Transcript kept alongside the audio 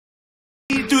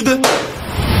through the.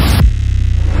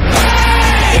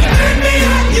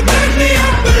 You burn me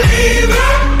up, believer,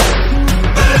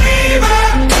 believer.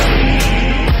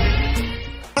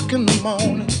 O'clock in the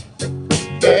morning,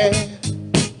 yeah,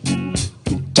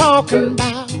 talking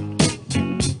about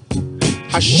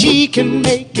how she can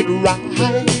make it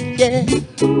right, yeah.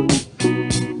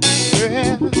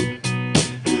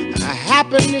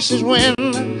 Happiness is when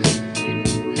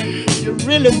you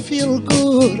really feel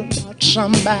good about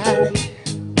somebody.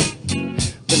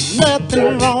 There's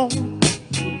nothing wrong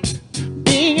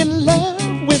being in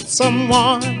love with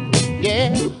someone,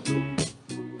 yeah.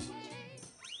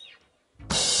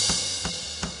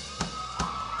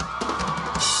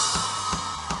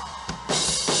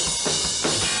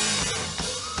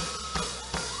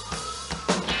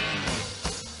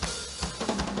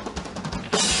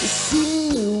 She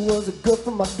was a girl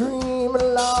from my dream, and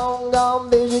a long gone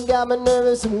vision got me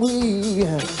nervous and weak.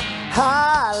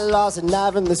 I lost a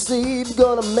knife in the sleep,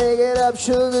 gonna make it up,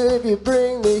 sugar, if you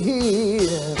bring the heat.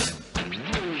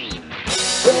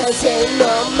 This ain't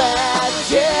no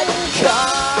magic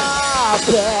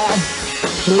carpet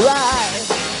ride.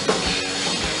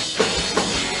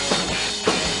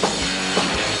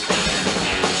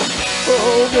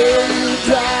 Oh, girl, you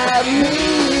drive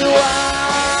me wild.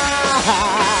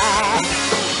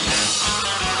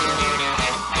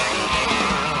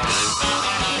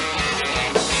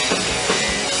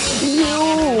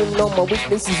 No, my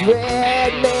weakness is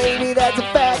red. Maybe that's a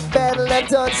fact better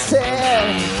left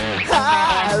unsaid.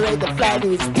 I rate the flag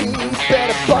to its peace.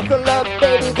 Better buckle up,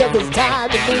 baby, cause it's time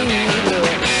to leave.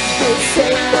 This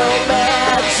ain't no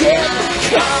magic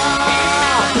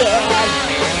carpet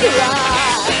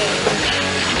ride.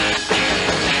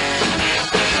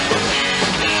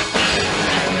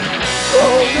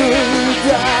 Oh, you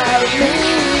drive me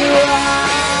wild.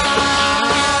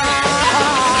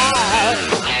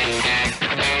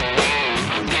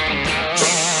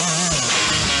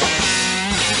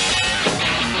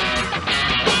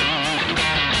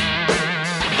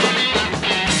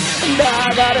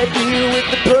 I gotta deal with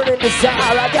the burning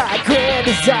desire. I got grand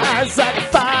designs like a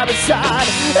fire inside,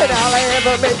 and all I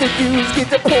ever meant to do is get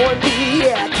the point B.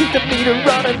 Yeah, keep the meter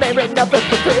running, there ain't nothing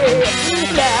for free.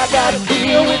 Now I gotta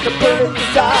deal with the burning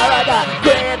desire. I got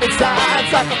grand designs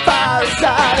like a fire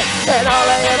inside, and all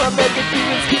I ever meant to do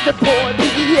is get the point B.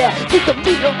 Yeah, keep the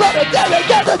meter running, there ain't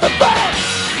nothing for free.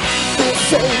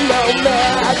 This ain't no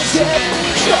magic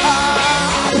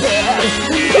carpet.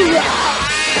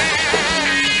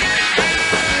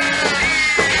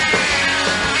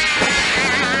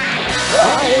 I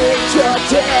ain't your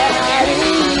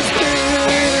daddy's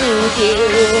boogie.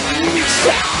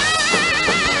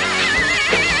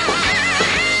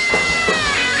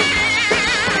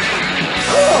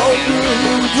 Oh, you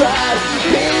drive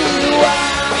me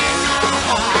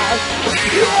wild.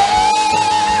 Yeah.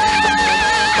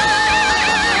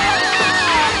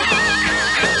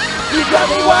 You got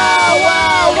me wild,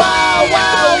 wild, wild,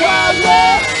 wild, wild,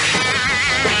 yeah.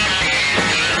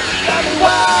 Got me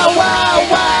wild, wild,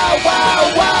 wild, wild,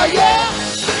 wild, yeah.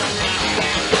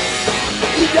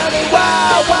 You got me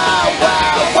wild, wild,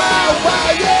 wild, wild,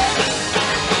 wild, yeah.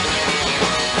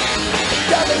 You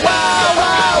got me wild,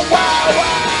 wild, wild,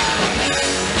 wild.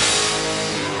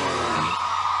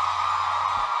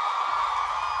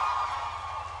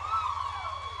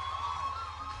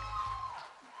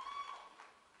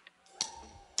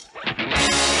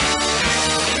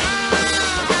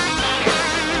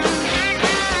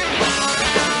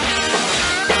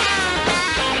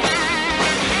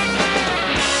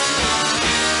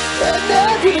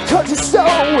 To the country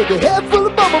store with a head full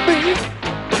of bumblebees.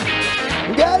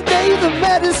 Got a day the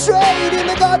magistrate in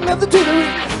the garden of the Tuileries.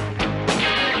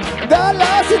 Got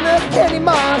lost in the candy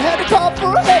mart, had to call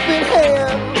for a helping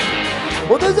hand.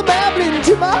 Well, there's a man bleeding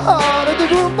to my heart in the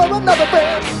room for another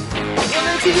friend. When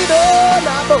they see it on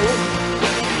our boat,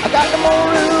 I got no more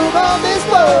room on this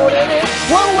road, and it's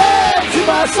one way to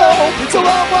my soul. So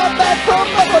I walk back from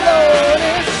Buffalo, and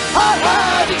it's hot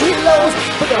highs and kilos,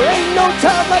 but there ain't no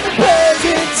time like the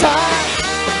present time.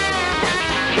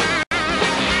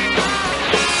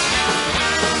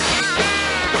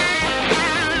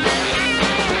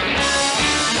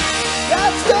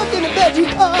 Got stuck in a veggie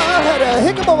car, had a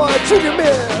hiccup on my trigger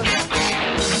mill.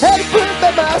 Had to put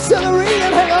back my celery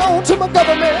and hang on to my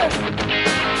government.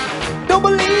 Don't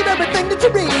believe everything that you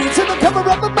read to the cover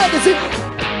of a magazine.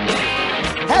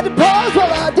 Had to pause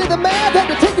while I did the math, had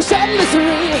to take a shot of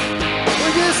Listerine. We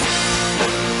just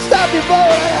stop before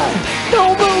I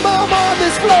no room, I'm on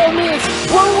this floor. It's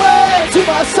one way to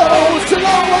my soul, still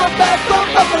I walk back from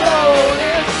Buffalo.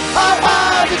 It's high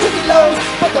highs and tricky lows,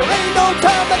 but there ain't no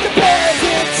time like the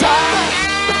present time.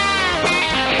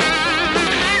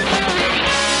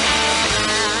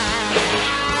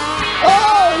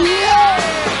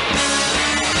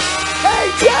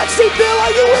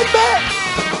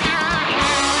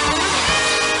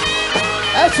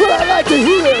 I like to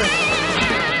hear.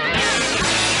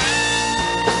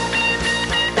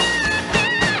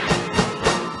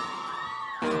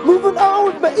 Moving on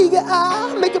with my eager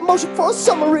eye, make a motion for a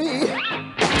summary.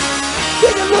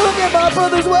 Take a look at my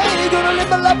brother's way, gonna live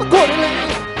my life accordingly.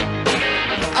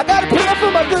 I got a prayer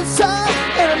for my good side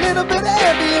and a little bit of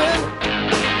ambient.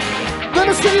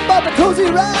 Gonna sleep on the cozy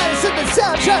ride, set the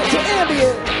soundtrack to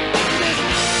ambient.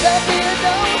 Let me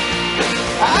know,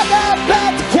 I got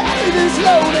back to carry this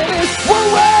load, and it's one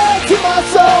word to my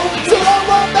soul. So I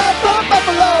walk back from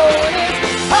Buffalo, and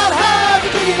it's hot highs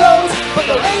and biggie lows, but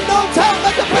there ain't no time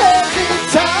like the present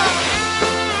time.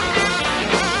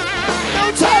 No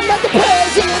time like the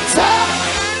present time.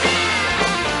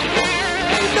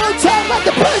 Ain't no time like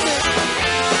the present.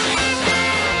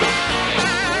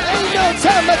 Ain't no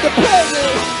time like the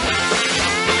present.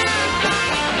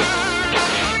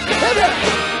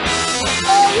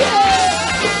 Oh yeah.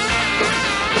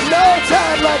 No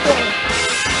time like the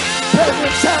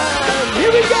present time.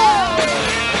 Here we go.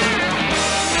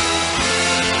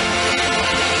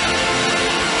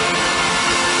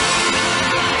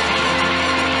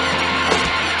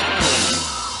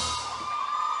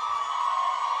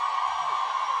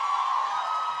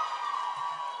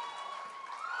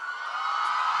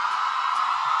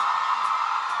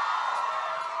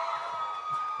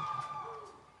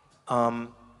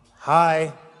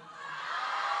 Hi.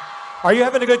 Are you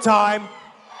having a good time?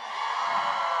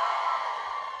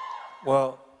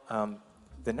 Well,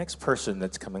 the next person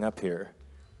that's coming up here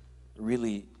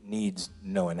really needs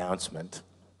no announcement.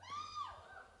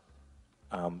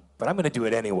 But I'm going to do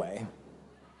it anyway.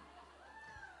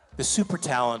 The super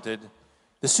talented,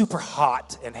 the super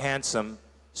hot and handsome,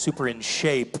 super in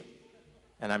shape,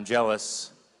 and I'm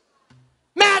jealous,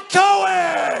 Matt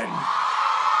Cohen!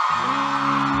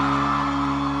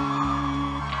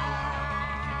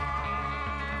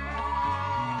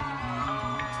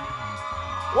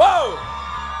 Whoa!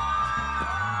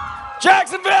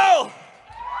 Jacksonville!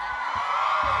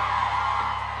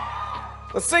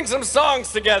 Let's sing some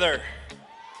songs together.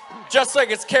 Just like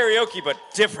it's karaoke, but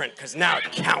different, because now it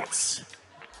counts.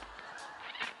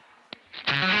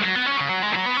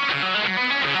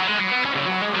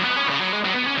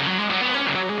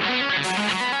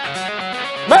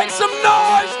 Make some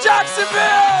noise,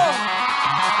 Jacksonville!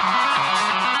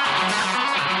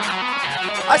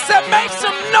 I said make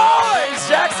some noise,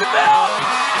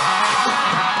 Jacksonville!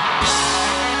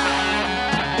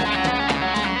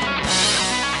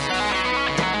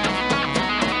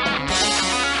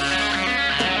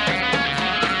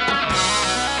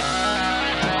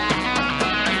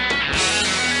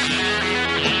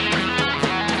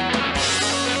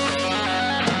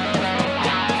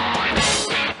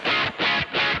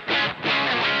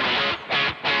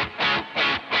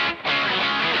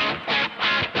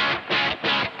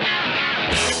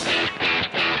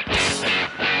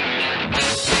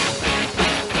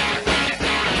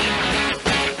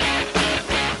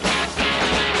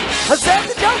 I said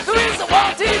the Joker is a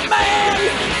wanted man.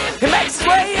 He makes his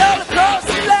way all across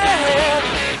the land.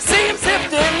 See him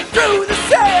sifting through the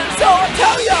sand. So I'll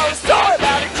tell you all a story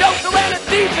about a Joker and a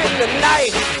thief in the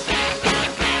night.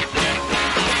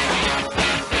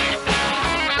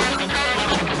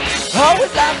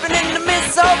 Always laughing in the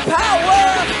midst of power.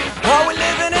 Always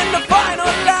living in the final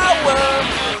hour.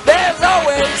 There's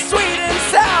always sweet and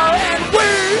sour, and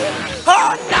we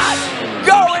are not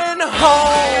going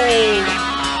home.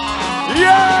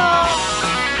 Yeah!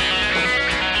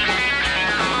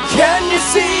 Can you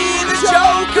see the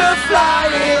Joker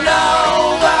flying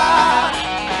over?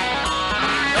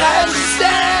 And she's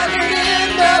standing in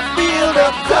the field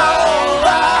of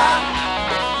clover,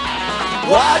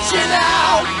 watching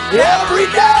out every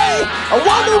day. I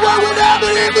wonder what would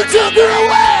happen if they took her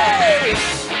away.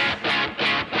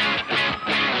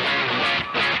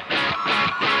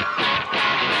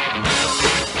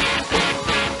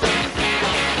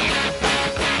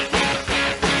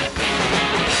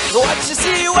 What you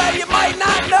see where you might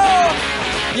not know,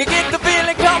 you get the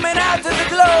feeling coming out to the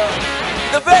glow.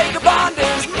 The vagabond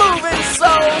is moving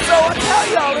slow, so I'll tell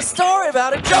you all a story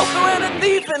about a Joker and a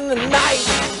thief in the night.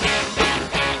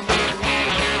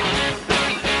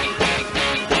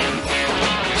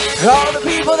 All the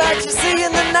people that you see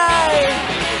in the night,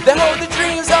 they hold their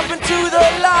dreams up into the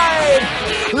light.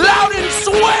 Loud and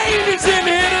Swain is in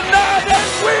here tonight,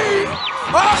 and we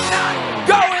are not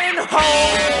going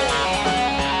home.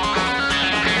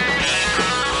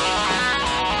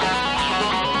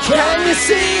 Can you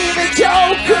see the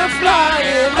Joker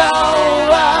flying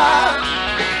over?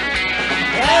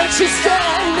 And she's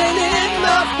standing in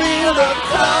the field of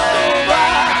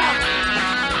clover,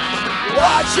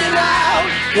 watching out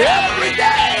every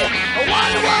day.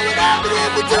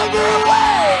 took the joker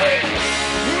away.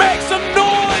 Make some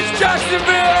noise,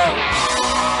 Jacksonville.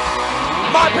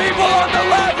 My people on the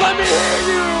left, let me hear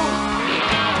you.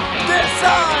 This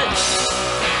side.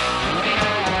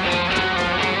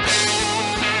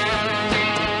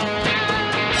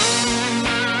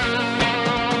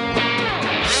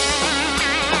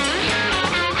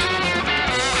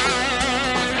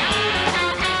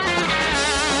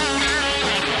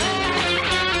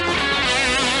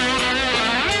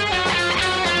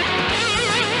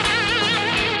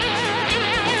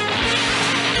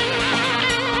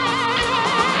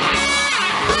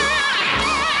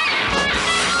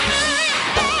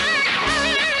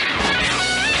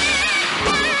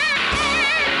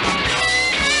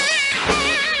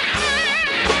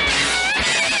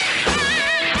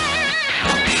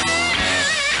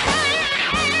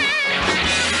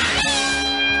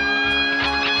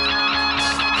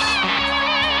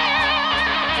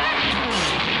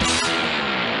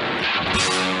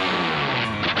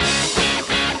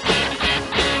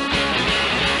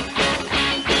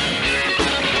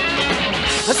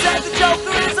 I said the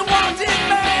Joker is a wanted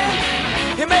man.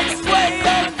 He makes his way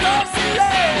across the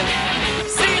land.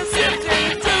 See him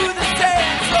sifting through the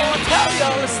sand. So I'll tell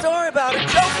y'all a story about a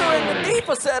Joker in the deep.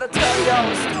 I said I'll tell y'all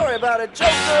a story about a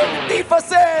Joker in the deep. I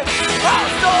said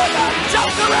I'll story about a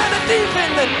Joker and a thief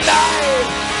in the night.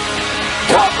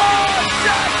 Come on,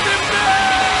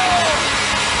 Jacksonville!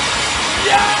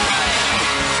 Yeah!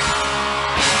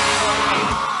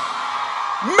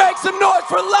 Make some noise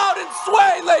for Loud and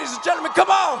Sway, ladies and gentlemen, come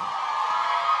on!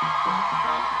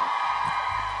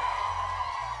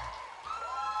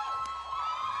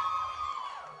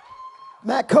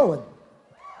 Matt Cohen.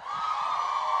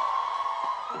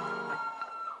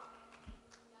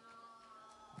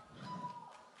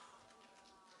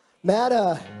 Matt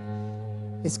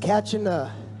is catching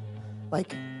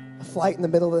like a flight in the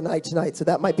middle of the night tonight, so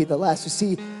that might be the last we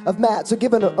see of Matt. So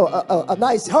give him a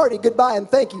nice hearty goodbye and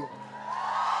thank you.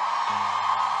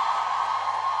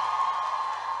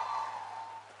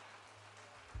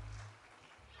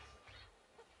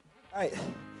 All right,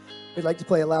 we'd like to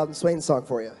play a Loud and Swain song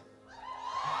for you.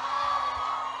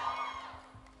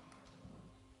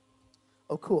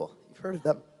 Oh, cool. You've heard of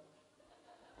them.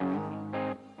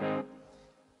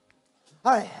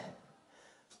 All right.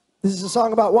 This is a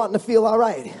song about wanting to feel all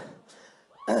right.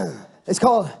 It's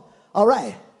called All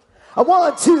Right. I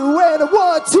want to and I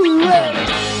want to and...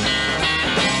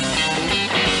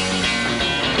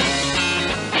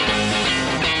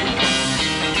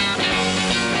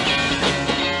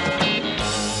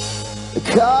 The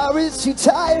car is too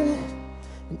tired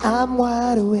and I'm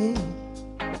wide awake.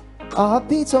 Our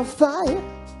beats on fire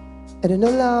at an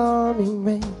alarming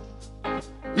rate.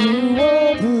 You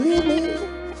won't believe me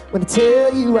when I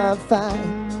tell you I'm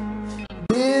fine.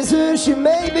 Desertion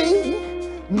may be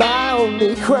my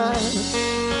only crime.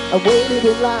 I waited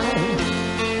in line,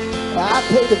 I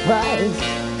paid the price.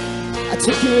 I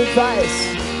took your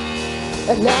advice,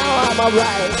 and now I'm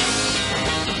alright.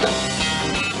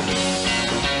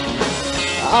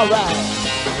 Alright.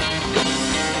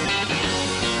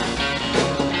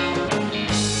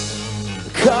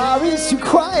 The car is too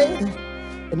quiet,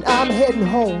 and I'm heading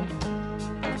home.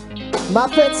 My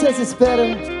friend says it's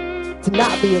better to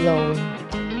not be alone.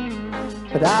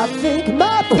 But I think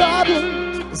my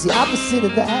problem is the opposite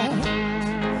of that.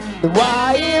 Then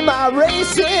why am I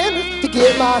racing to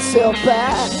get myself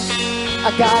back?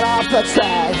 I got off the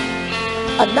track,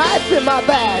 a knife in my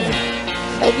bag,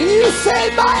 and you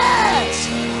saved my ass,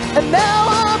 and now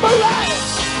I'm alright.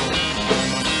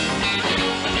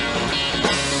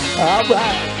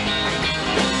 Alright.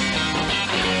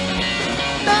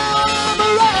 Now I'm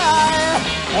alright.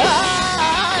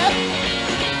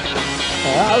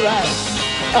 Alright.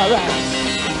 Alright.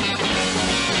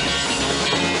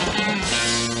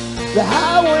 The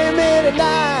highwaymen at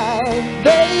night,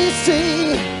 they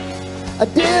see a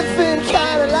different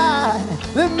kind of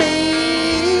life than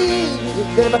me.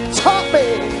 They never taught me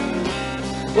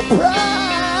what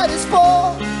pride is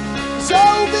for. So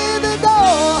open the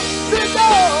door,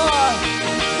 yeah.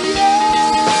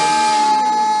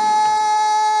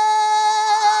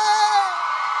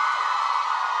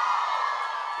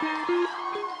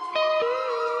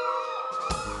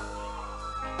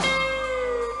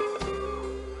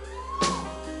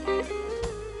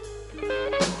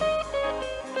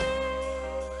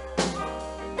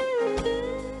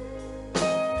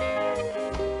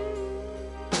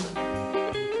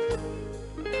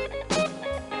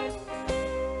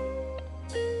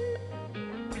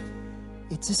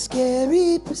 It's a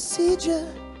scary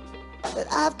procedure that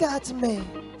I've got to make.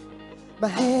 My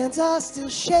hands are still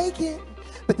shaking,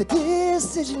 but the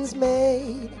decision's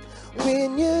made.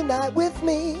 when you're not with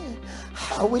me.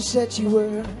 I wish that you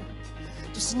were.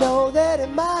 Just know that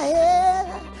in my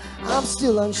head I'm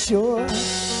still unsure,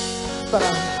 but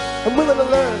I'm willing to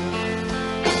learn,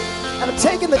 and I'm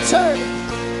taking the turn,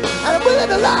 and I'm willing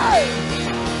to learn.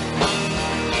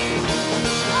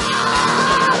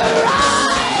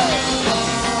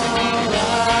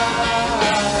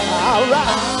 All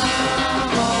right.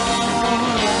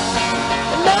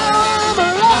 Now I'm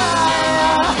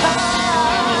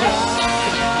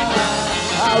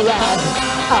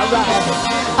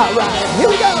all right, here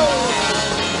we go.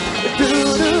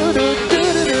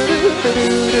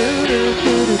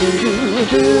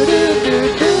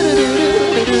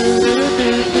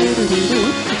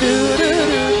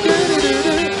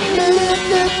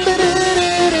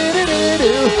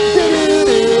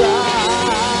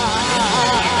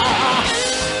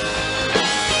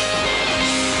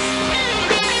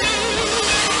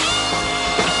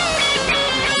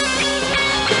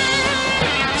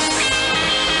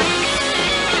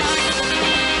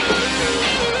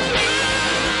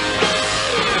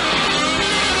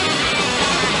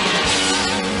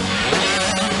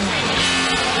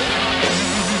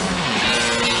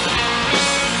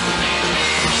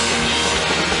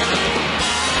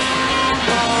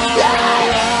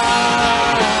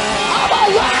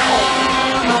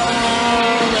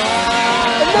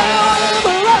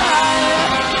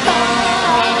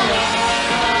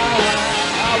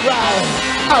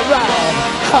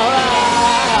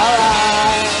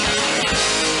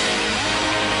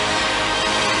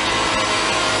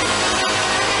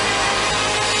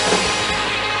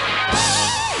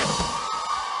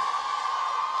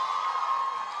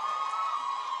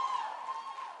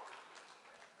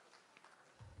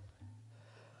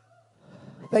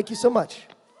 Thank you so much.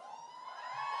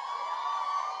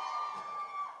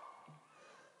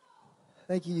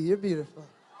 Thank you. You're beautiful.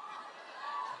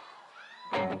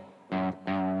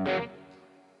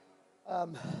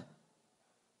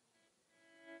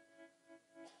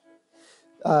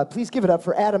 Please give it up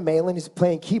for Adam Malin. He's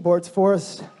playing keyboards for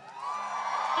us.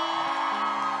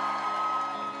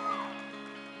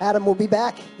 Adam will be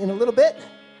back in a little bit.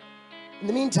 In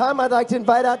the meantime, I'd like to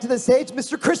invite out to the stage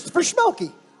Mr. Christopher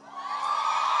Schmelke.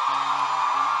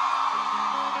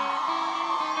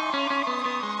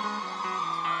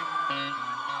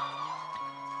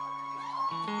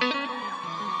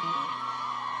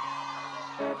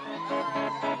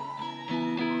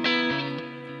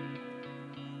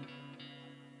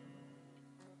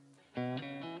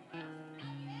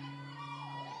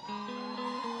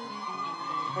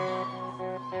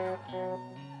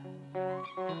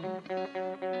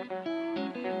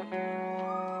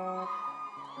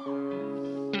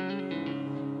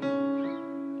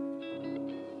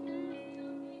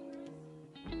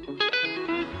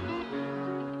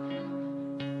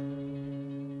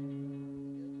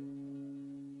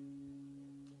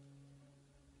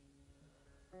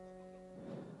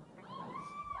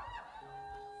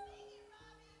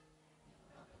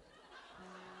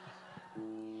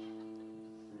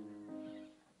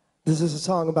 This is a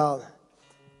song about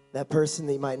that person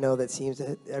that you might know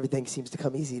that everything seems to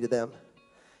come easy to them,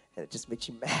 and it just makes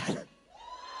you mad.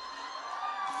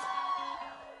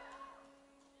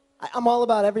 I'm all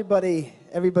about everybody.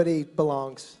 Everybody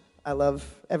belongs. I love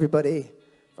everybody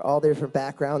for all their different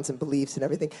backgrounds and beliefs and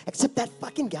everything, except that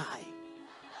fucking guy.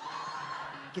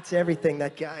 Gets everything,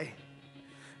 that guy.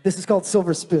 This is called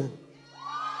Silverspoon.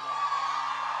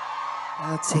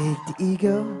 I'll take the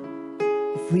ego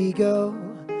if we go.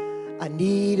 I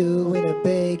need a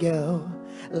Winnebago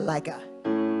like a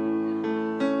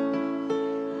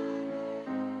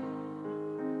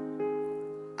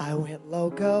I went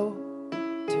loco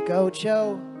to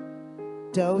Gocho,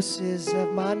 doses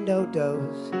of my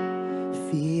no-dos,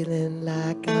 feeling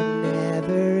like I'm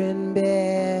never in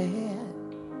bed.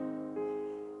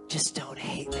 Just don't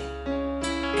hate me,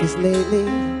 'cause lately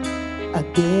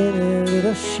I've been a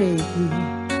little shaky,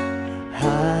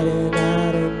 hiding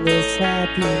out in this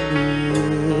happy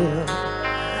meal.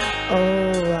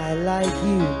 Oh, I like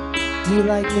you. Do you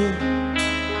like me?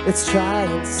 Let's try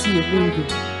and see a movie.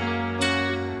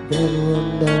 Then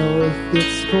we'll know if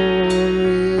it's for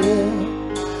real.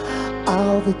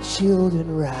 All the children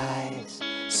rise,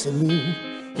 salute.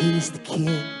 He's the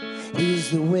king.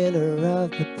 He's the winner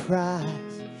of the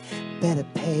prize. Better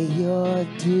pay your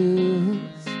dues.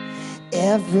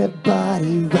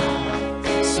 Everybody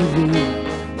rise, salute.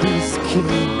 He's the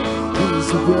king, he's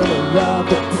the winner of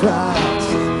the prize.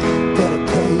 Better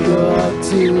pay your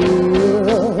dues.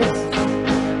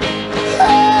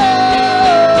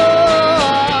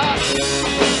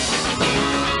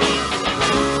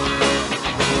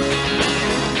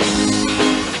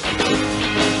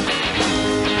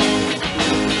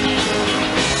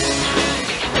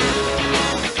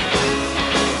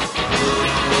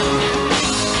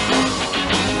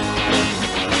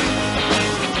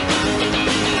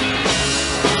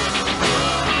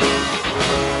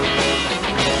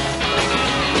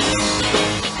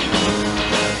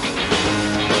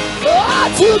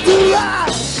 children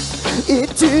rise.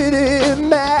 It didn't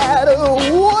matter,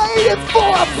 waiting for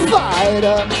a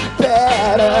fighter.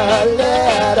 Better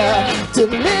letter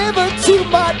delivered to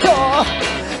my door.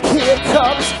 Here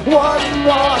comes one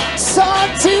more song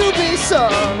to be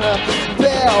sung.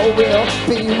 Bell will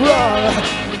be rung.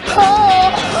 Oh,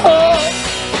 oh,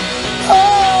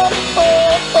 oh, oh,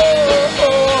 oh,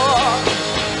 oh.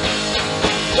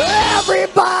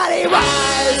 Everybody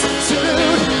rise,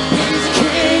 salute. He's a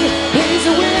king, he's a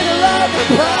winner of the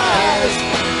prize.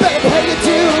 Better pay your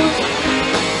dues.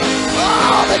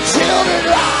 All the children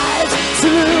rise,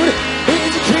 salute.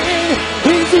 He's a king,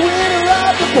 he's the winner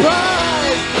of the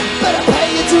prize. Better pay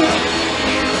your dues.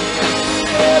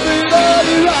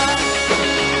 Everybody rise.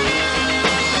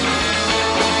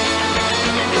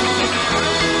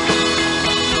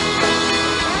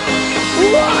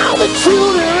 All the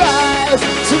children rise,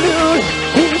 salute.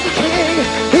 He's the king,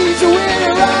 he's the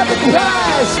winner of the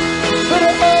prize.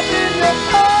 Better open your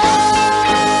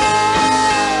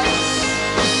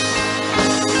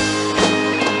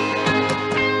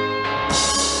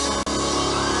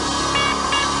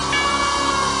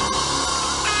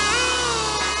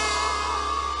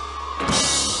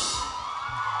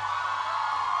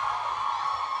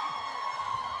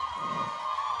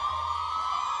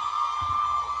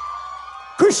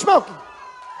Chris Smokey.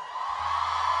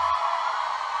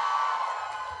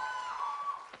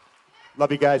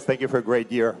 Love you guys. Thank you for a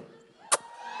great year.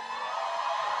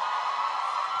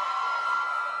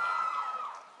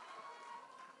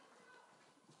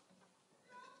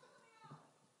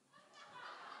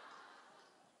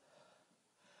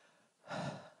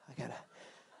 I gotta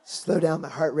slow down my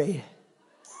heart rate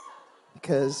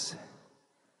because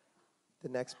the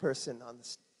next person on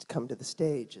to come to the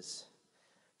stage is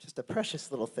just a precious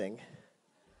little thing.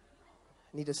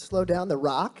 I need to slow down the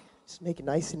rock, just make it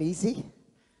nice and easy.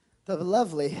 The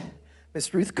lovely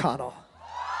Miss Ruth Connell.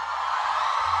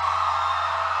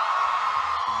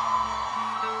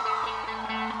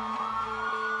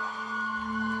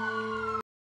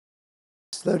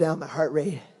 Slow down my heart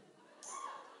rate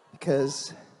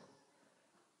because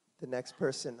the next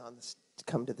person on to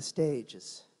come to the stage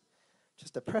is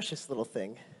just a precious little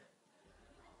thing.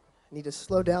 I need to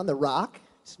slow down the rock,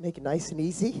 just make it nice and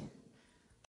easy.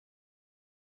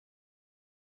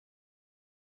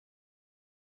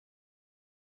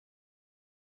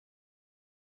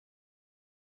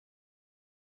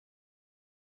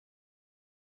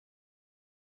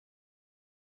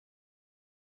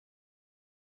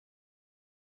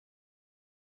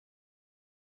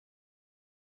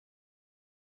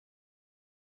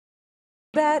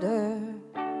 Better,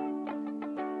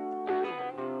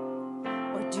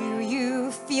 or do you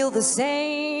feel the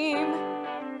same?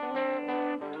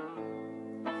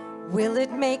 Will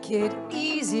it make it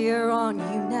easier on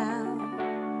you now?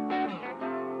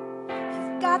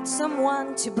 You've got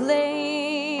someone to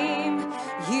blame.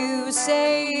 You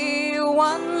say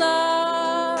one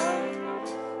love,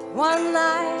 one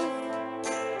life,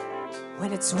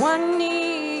 when it's one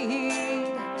need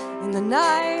in the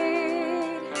night.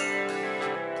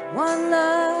 One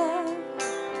love,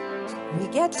 we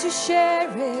get to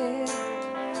share it,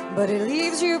 but it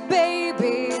leaves you,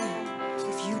 baby,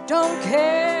 if you don't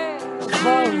care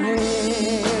for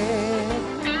it.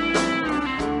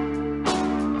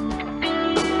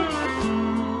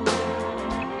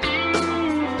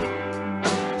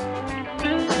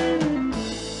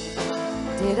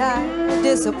 Did I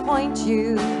disappoint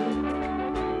you,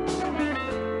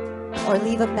 or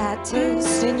leave a bad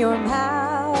taste in your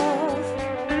mouth?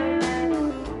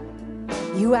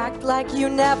 You act like you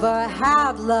never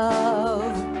had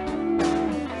love,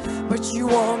 but you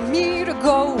want me to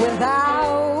go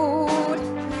without.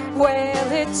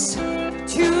 Well, it's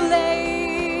too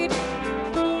late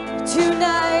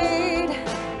tonight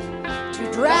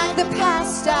to drag the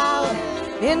past out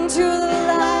into the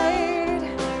light.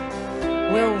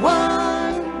 We're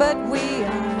one, but we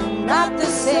are not the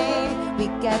same. We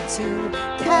get to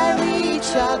carry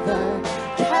each other,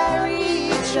 carry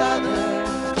each other.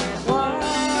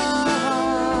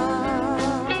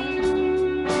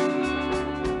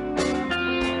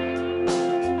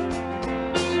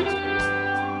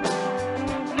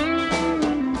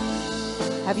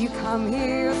 Have you come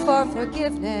here for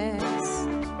forgiveness?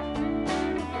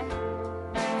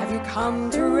 Have you come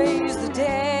to raise the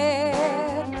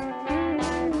dead?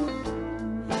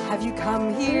 Have you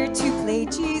come here to play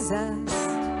Jesus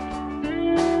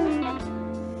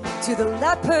to the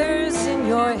lepers in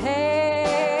your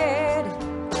head?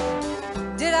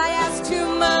 Did I ask too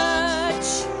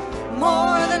much,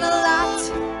 more than a lot?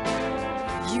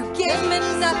 You give me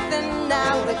nothing,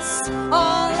 now it's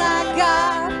all I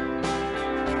got.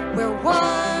 We're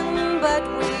one.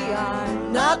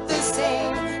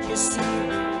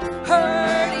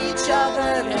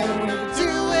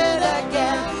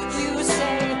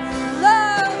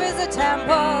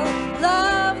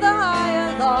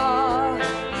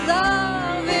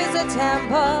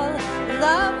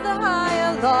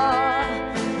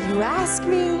 asked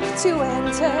me to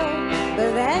enter,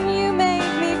 but then you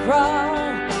made me crawl,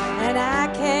 and I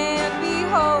can't be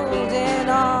holding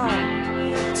on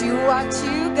to what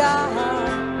you got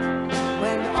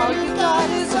when all you got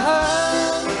is hurt.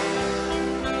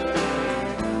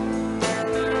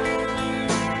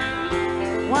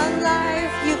 One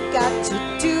life, you've got to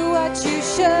do what you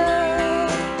should.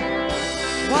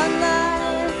 One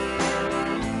life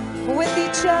with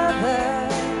each other,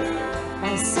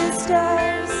 my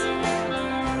sisters,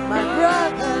 my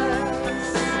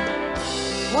brothers.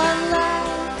 One life.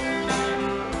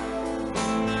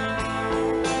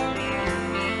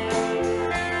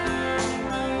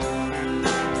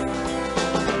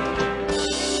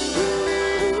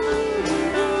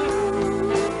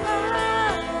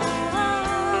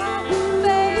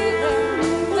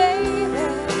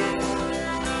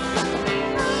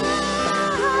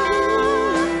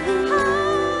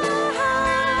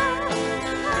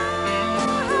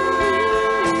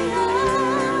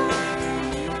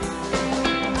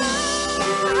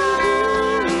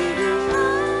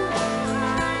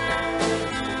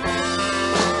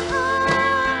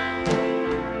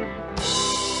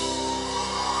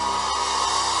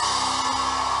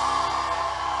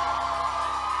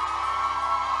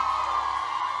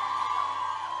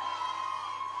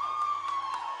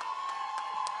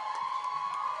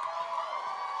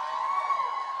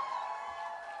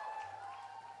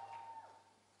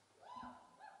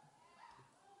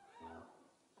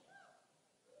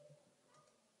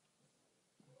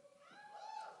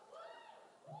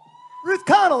 Ruth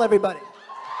Connell, everybody.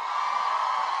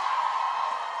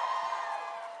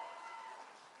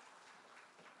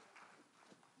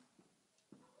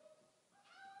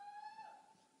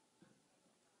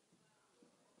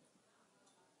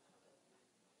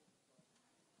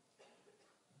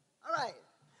 All right.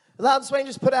 Loud Swain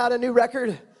just put out a new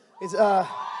record. It's,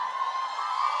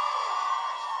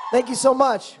 thank you so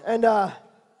much. And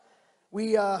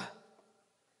we also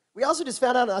just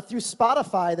found out through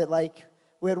Spotify that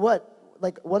we had what?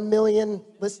 Like 1 million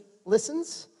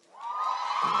listens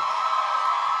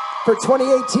for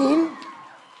 2018.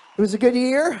 It was a good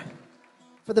year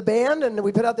for the band, and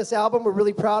we put out this album we're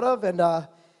really proud of, and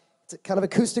it's kind of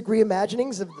acoustic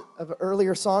reimaginings of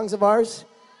earlier songs of ours.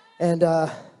 And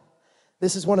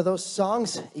this is one of those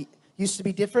songs. It used to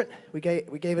be different. We gave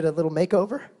it a little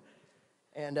makeover,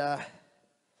 and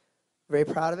very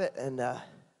proud of it, and I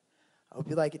hope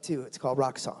you like it too. It's called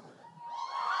Rock Song.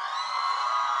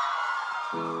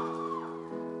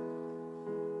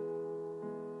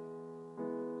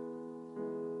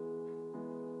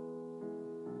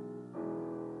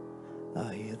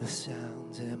 I hear the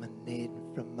sounds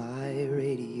emanating from my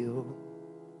radio.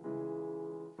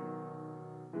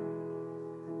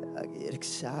 I get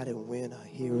excited when I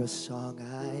hear a song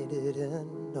I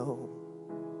didn't know.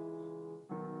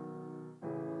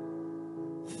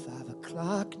 5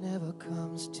 o'clock never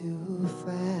comes too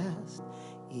fast.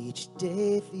 Each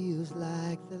day feels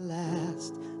like the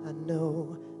last. I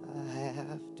know I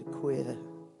have to quit.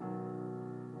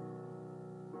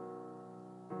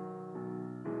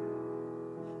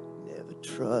 Never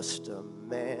trust a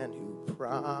man who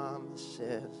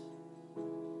promises.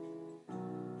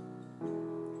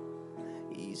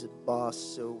 He's a boss,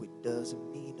 so it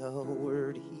doesn't mean a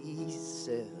word he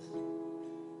says.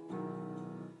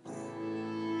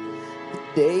 The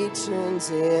day turns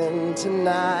into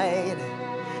night.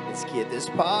 Let's get this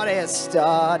party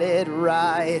started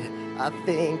right. I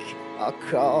think I'll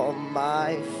call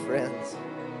my friends.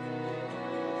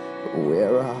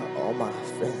 Where are all my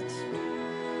friends?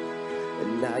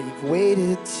 And now you've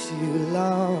waited too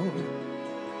long,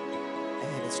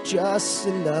 and it's just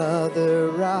another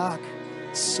rock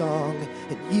song,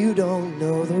 and you don't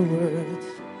know the words.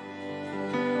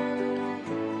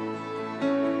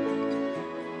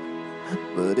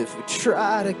 But if we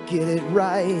try to get it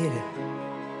right,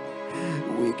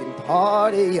 we can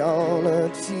party on a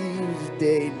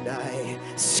Tuesday night.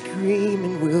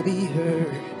 Screaming will be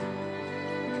heard.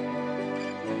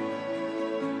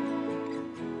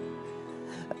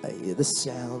 I hear the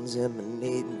sounds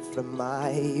emanating from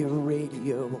my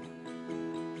radio.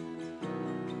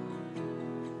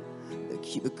 The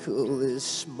cubicle is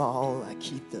small, I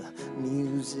keep the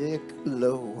music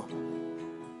low.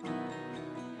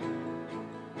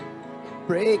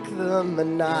 Break the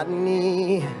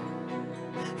monotony.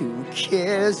 Who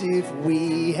cares if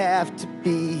we have to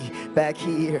be back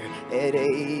here at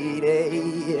 8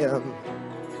 a.m.?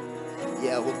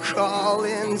 Yeah, we'll call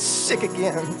in sick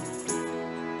again.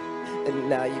 And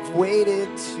now you've waited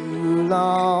too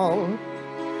long,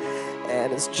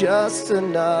 and it's just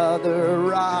another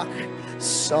rock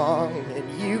song, and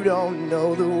you don't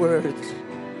know the words.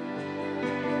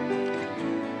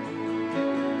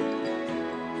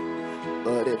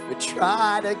 But if we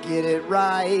try to get it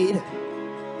right,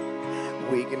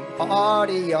 we can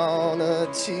party on a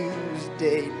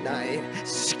Tuesday night.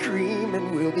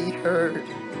 Screaming we'll be heard.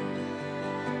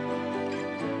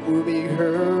 We'll be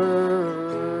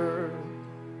heard.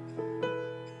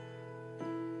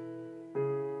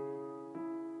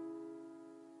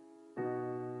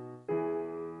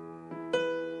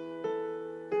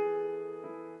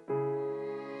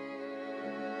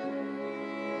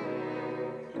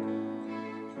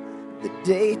 The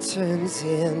day turns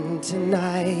into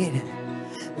night.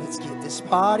 Let's get this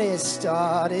party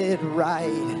started right.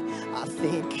 I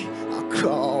think I'll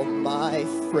call my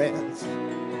friends.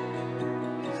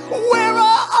 Where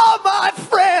are all my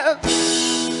friends?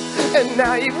 And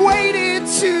now you've waited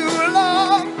too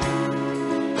long,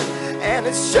 and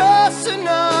it's just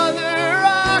another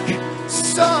rock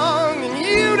song, and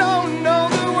you don't know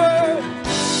the words.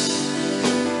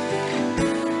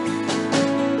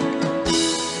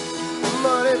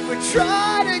 But if we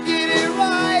try to get it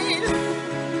right,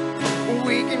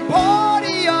 we can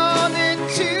party on a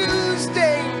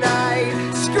Tuesday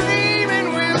night.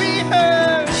 Screaming we'll be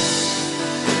heard.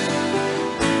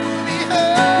 We'll be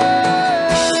heard.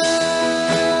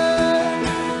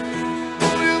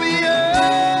 We'll be heard.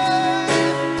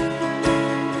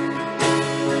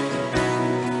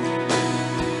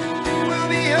 We'll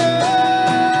be heard.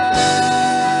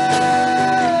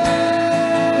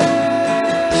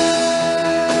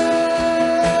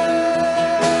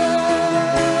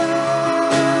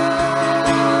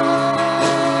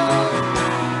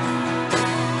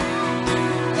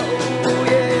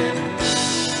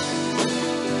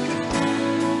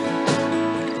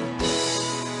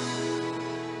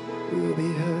 We'll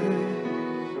be heard.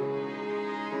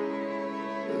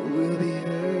 We'll be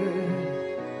heard.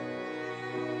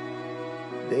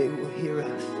 They will hear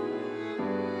us.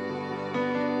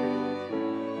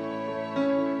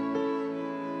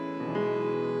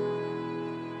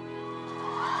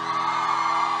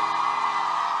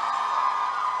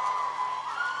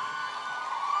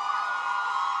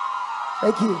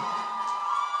 Thank you.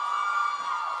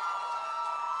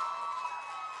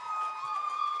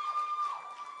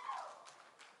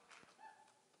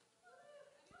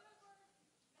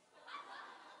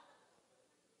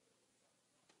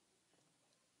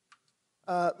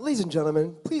 Ladies and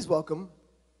gentlemen, please welcome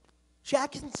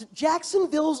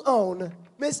Jacksonville's own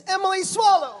Miss Emily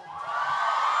Swallow.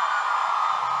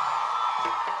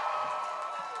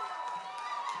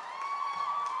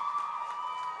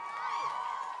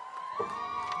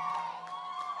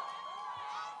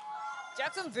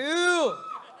 Jacksonville!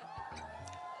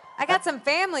 I got some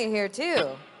family here, too.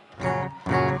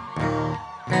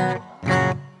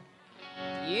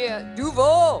 Yeah,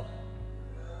 Duval!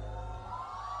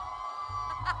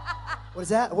 What is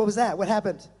that? What was that? What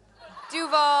happened?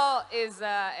 Duval is,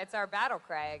 it's our battle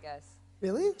cry, I guess.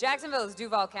 Really? Jacksonville is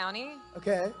Duval County.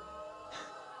 Okay.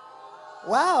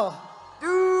 Wow.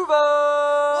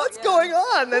 Duval! What's going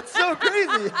on? That's so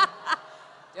crazy.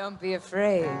 Don't be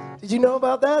afraid. Did you know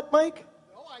about that, Mike?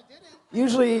 No, I didn't.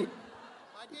 Usually,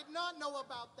 I did not know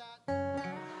about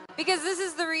that. Because this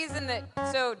is the reason that,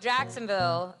 so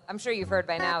Jacksonville, I'm sure you've heard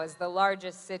by now, is the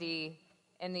largest city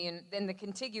in the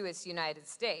contiguous United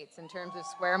States in terms of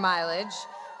square mileage.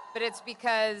 But it's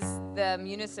because the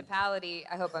municipality,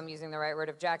 I hope I'm using the right word,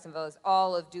 of Jacksonville is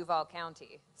all of Duval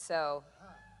County. So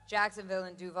Jacksonville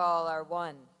and Duval are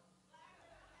one.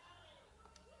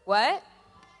 What?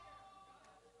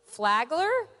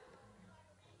 Flagler?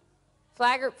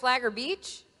 Flagler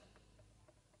Beach?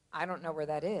 I don't know where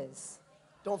that is.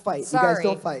 don't fight. Sorry. You guys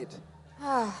don't fight.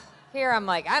 Here I'm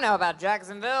like, I know about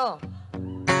Jacksonville.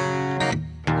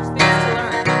 There's things to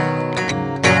learn.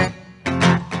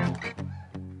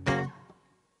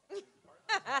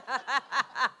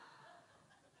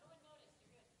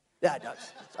 Yeah, no,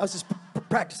 I was just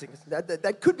practicing.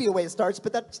 That could be a way it starts,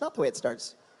 but that's not the way it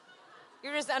starts.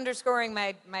 You're just underscoring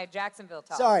my Jacksonville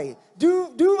talk. Sorry.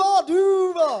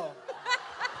 Duval.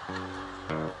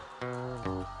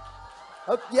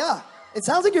 Oh, yeah. It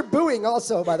sounds like you're booing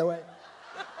also, by the way.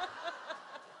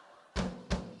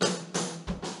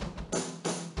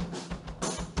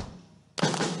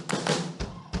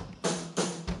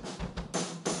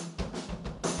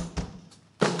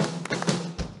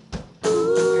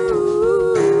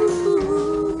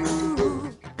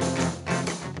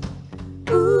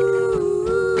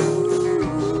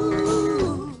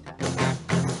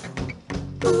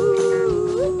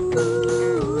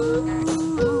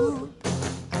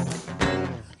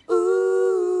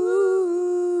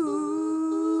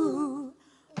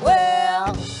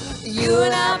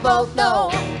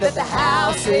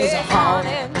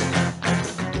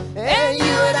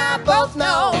 both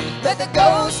know that the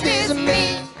ghost is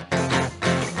me.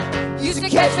 Used to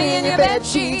catch me in your bed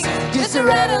sheets, just a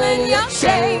rattling your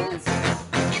chains.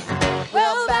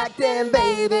 Well, back then,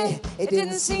 baby, it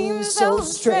didn't seem so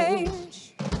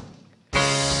strange.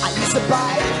 I used to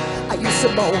bite, I used to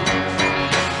moan.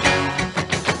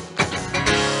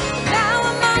 Now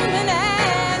I'm moaning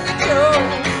and you know.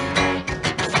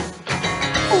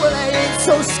 Well, I ain't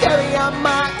so scary on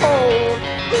my own.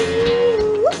 Ooh.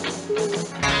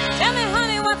 Tell me,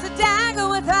 honey, what's a dagger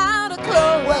without a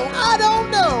clone? Well, I don't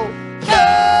know.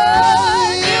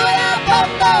 You and I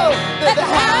both know that the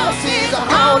house is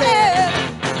haunted.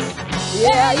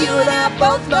 Yeah, you and I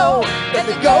both know that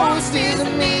the ghost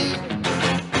isn't me.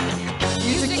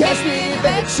 Used to catch me in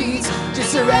bed sheets,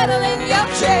 just a rattling your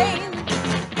chain.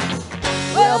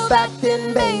 Well, back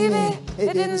then, baby,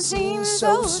 it didn't seem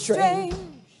so strange.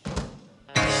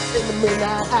 In the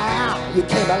midnight hour, you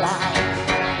came alive.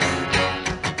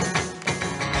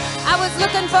 I was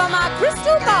looking for my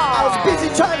crystal ball. I was busy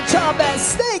trying to charm back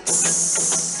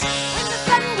snakes. When the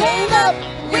sun came up,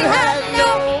 we had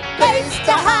no place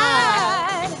to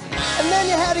hide. And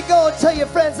then you had to go and tell your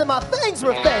friends that my things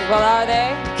were fake. Well, are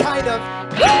they? Kind of.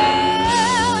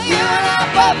 Well, you and I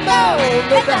both know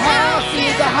that the house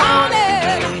is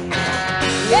haunted.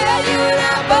 Yeah, you and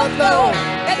I both know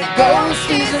that the ghost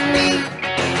isn't me.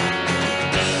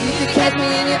 You could catch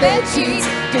me in your bed sheets,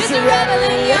 just a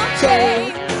rattling your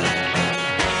chain.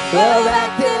 Well,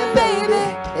 back then, baby,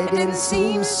 it didn't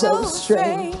seem so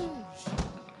strange.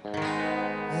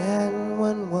 And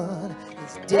when one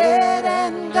is dead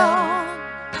and gone,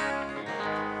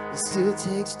 it still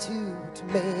takes two to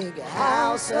make a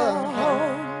house a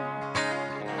home.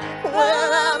 When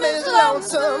I'm as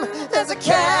lonesome as a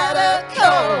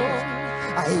catacomb,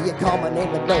 I hear you call my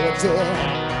name and no one's there.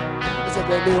 Is it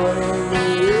really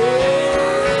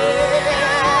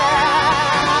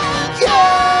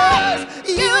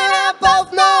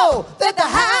both know that the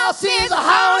house is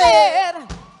haunted.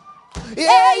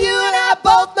 Yeah, you and I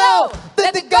both know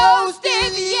that the ghost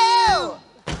is you.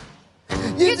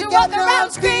 You just walk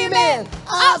around screaming,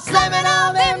 I'm slamming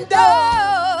all them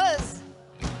doors.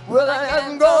 Well, I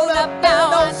haven't grown up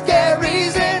now, no scare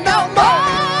reason no more.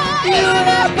 You and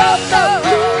I both know.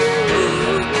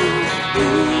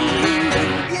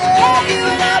 Yeah, you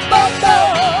and I both know.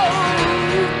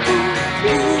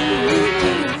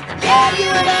 Yeah, you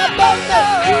and I both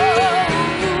know.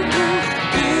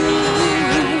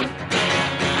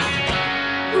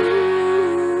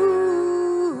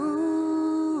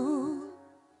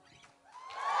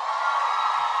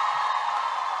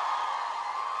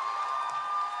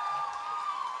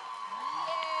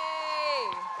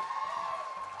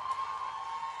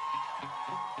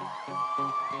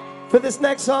 For this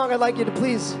next song, I'd like you to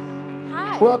please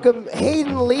welcome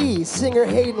Hayden Lee, singer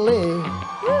Hayden Lee.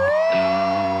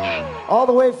 All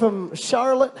the way from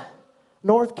Charlotte,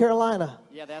 North Carolina.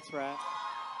 Yeah, that's right.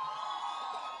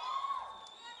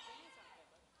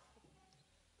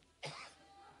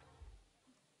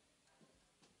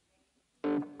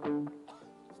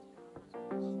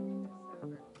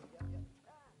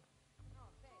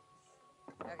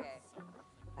 Okay.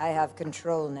 I have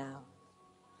control now.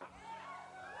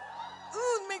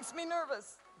 Ooh, it makes me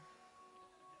nervous.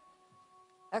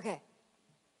 Okay.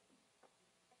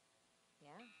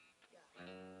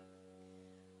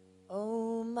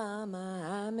 Oh, mama,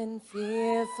 I'm in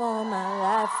fear for my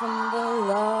life from the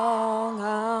long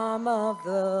arm of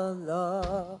the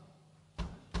law.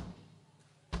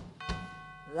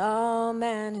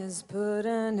 Lawman has put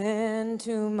an end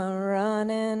to my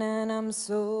running, and I'm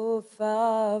so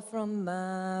far from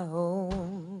my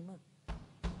home.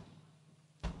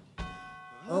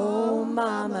 Oh,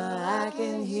 mama, I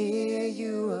can hear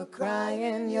you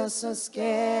a-crying. You're so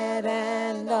scared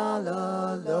and all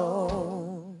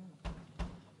alone.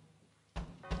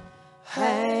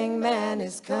 Hangman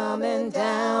is coming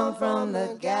down from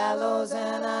the gallows,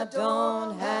 and I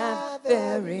don't have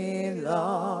very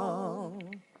long.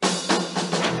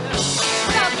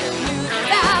 Something news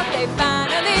is out, they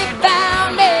finally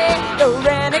found me. The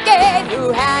renegade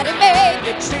who had it made,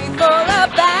 the tree full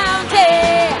of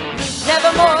bounty.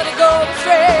 Never more to go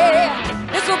astray.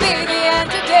 This will be the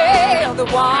end today of the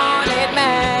wanted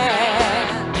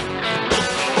man.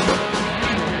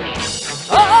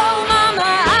 Oh, mama,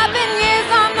 I've been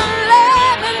years on the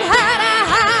left and had a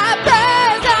high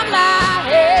price on my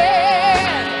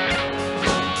head.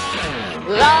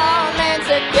 Lawman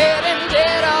said get him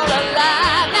dead or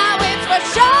alive. Now it's for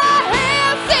sure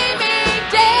he'll see me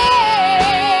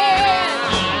dead.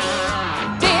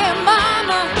 Dear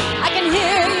mama, I can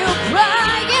hear you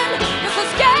crying. You're so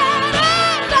scared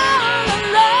and all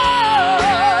alone.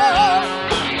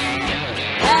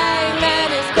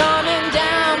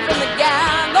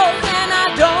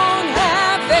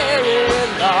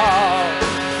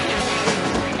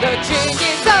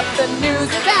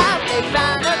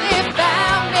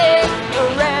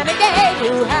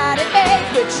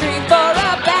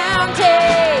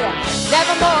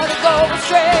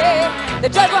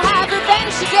 judge will have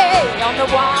revenge today on the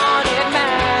wanted man.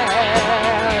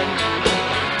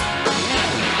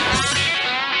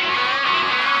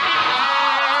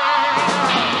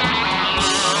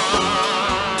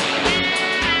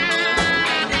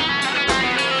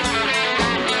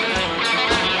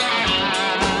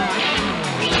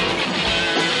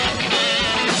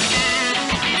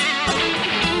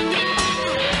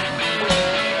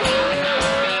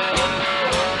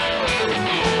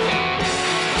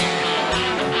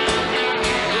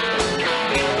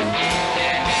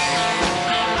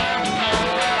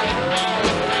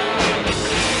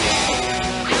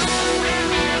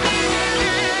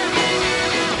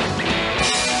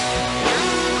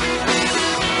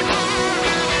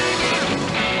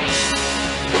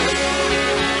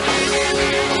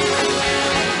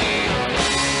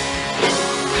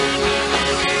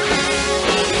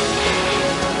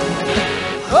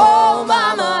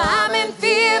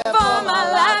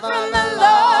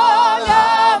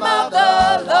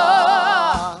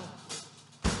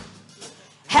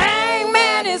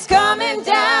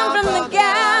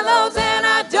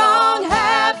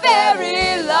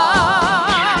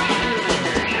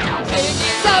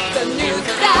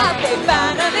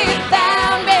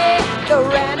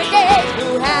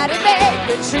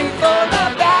 Retreat for the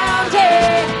bounty.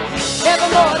 Never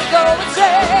more to go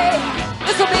astray.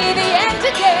 This will be the end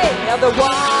today of the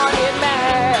wanted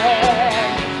man.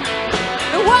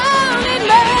 The wanted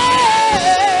man.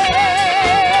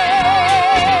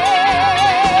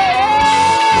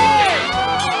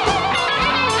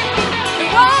 The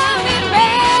wanted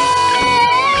man.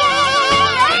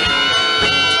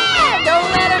 Don't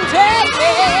let him take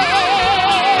me.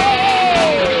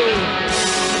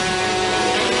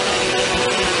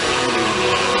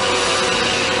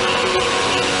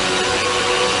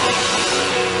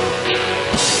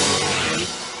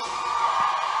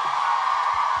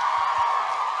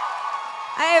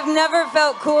 I've never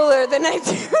felt cooler than I do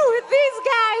with these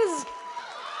guys.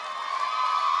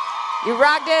 You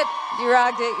rocked it, you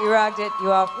rocked it, you rocked it,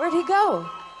 you off. Where'd he go?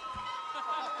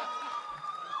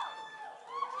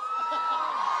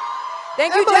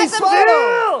 Thank you, Emily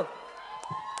Jacksonville.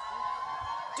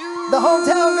 The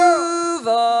hometown girl.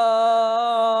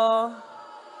 Duval.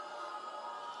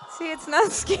 See, it's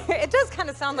not scary. It does kind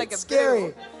of sound like It's a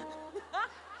scary. boo.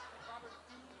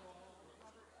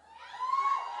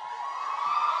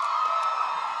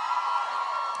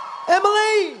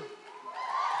 Emily!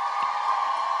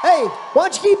 Hey, why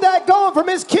don't you keep that going for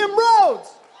Miss Kim Rhodes?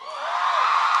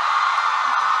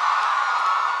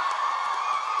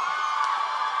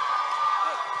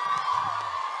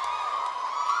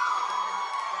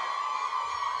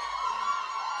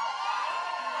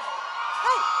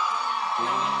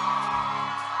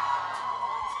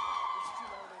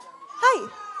 Hi.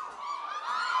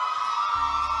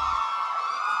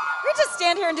 We just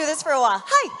stand here and do this for a while.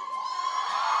 Hi.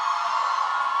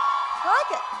 I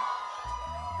like it.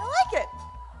 I like it.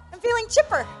 I'm feeling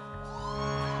chipper.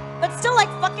 But still like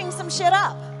fucking some shit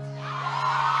up.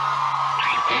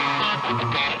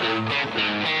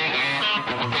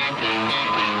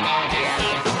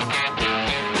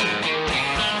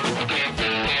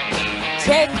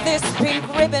 Take this pink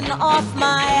ribbon off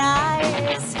my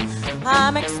eyes.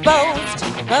 I'm exposed,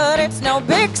 but it's no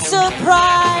big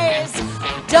surprise.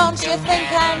 Don't you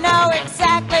think I know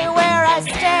exactly where I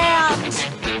stand?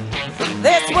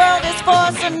 This world is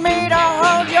forcing me to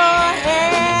hold your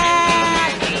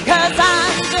hand. 'Cause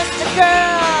I'm just a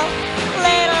girl,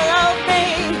 little old me.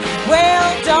 Well,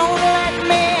 don't let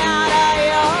me out of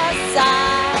your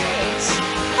sight.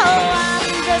 Oh, I'm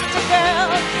just a girl,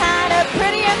 kind of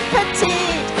pretty and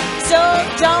petite. So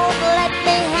don't let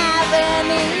me have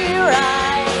any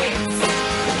rights.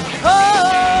 Oh,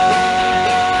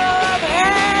 I'm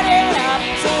heading up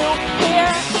to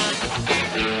here.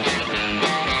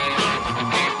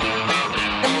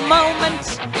 The moment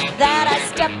that I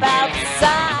step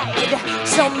outside,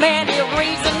 so many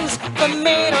reasons for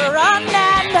me to run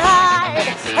and hide.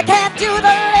 I can't do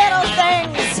the little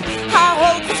things I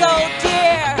hold so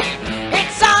dear.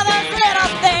 It's all those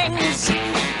little things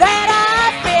that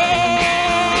I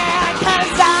fear.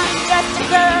 'Cause I'm just a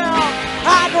girl,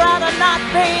 I'd rather not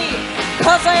be.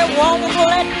 'Cause they won't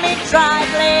let me drive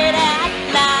late at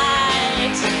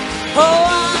night. Oh,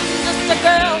 I'm just a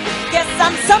girl, guess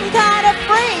I'm some kind of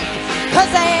freak.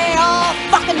 'Cause they all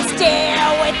fucking stare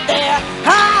with their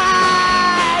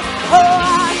eyes. Oh,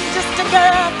 I'm just a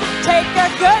girl, take a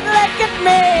good look at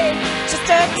me. Just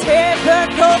a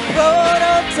typical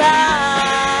prototype.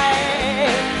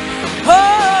 Oh,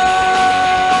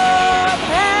 I'm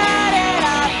headed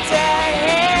up to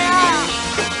here.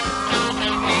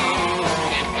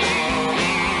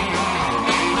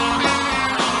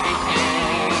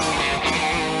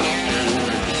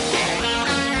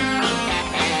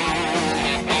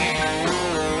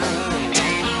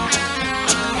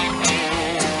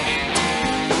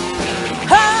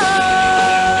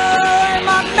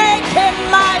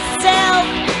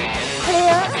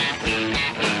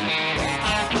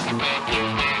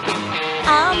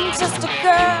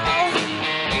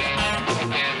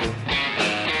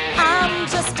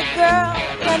 girl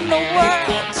in the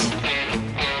world.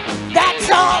 That's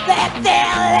all that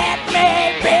they'll let me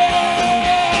be.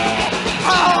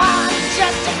 Oh, I'm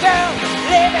just a girl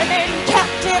living in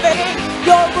captivity.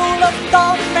 Your rule of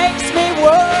thumb makes me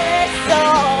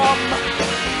worrisome.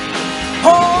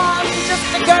 Oh, I'm just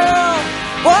a girl.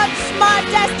 What's my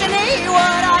destiny?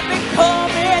 What I've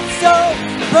become, it's so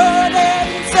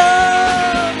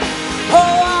burdensome.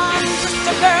 Oh, I'm just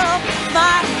a girl.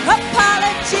 My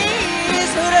apologies.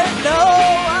 Who didn't know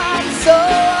I'm so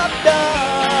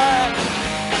updone?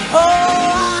 Oh,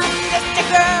 I'm just a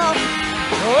girl.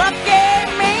 Look at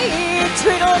me,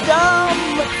 Tweedledum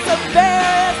with some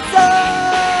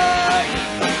embarrassment.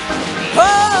 Oh,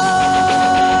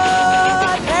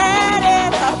 I've had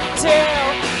it up till,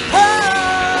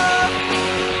 oh,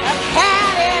 I've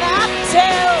had it up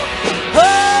till, oh,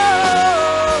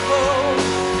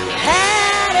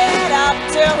 had it up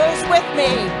till who's with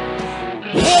me?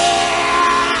 Yeah!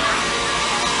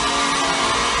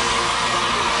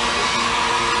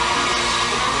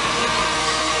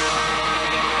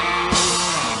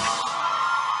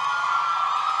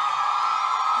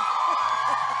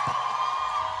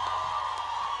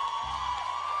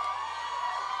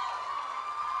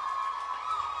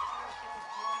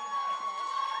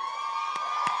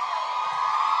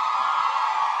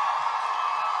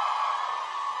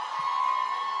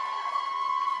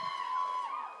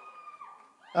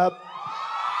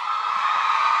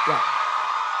 Yeah.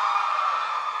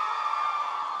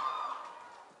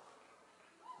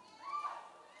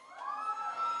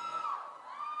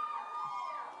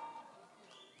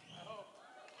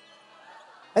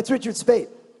 That's Richard Speight.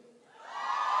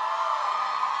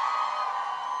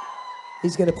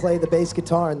 He's going to play the bass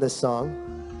guitar in this song.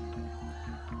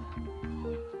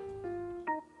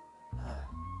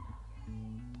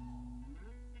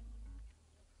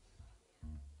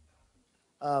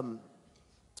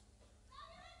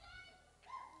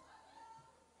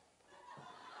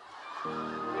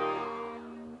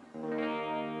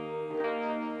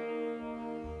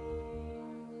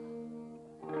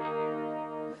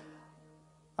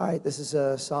 All right, this is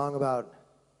a song about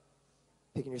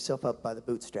picking yourself up by the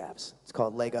bootstraps. It's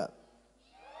called Leg Up.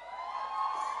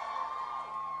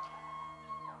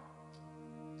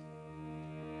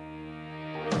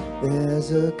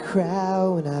 There's a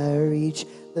crowd when I reach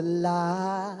the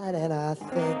light, and I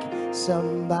think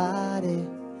somebody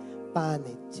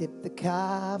finally tipped the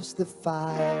cops. The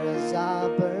fires are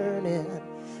burning.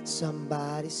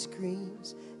 Somebody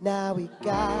screams, now we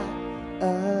got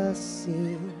a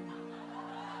scene.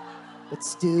 But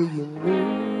still you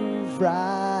move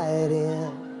right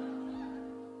in.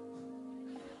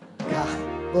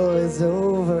 Cowboy's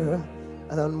over,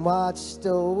 an unwatched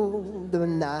older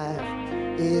knife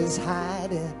is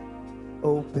hiding.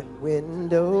 Open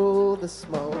window, the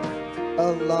smoke,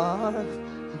 alarm,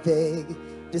 vague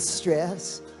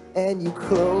distress, and you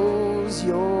close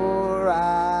your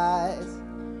eyes.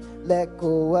 Let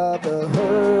go of the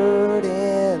hurt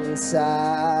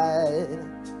inside.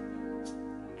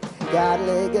 Got a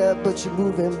leg up, but you're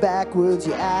moving backwards,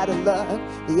 you're out of luck.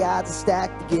 The odds are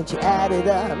stacked against you, add it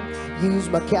up. Use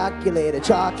my calculator,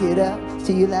 chalk it up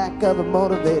to your lack of a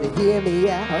motivator. Hear me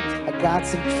out, I got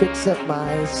some tricks up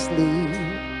my sleeve.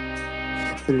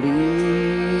 Believe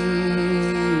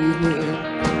me.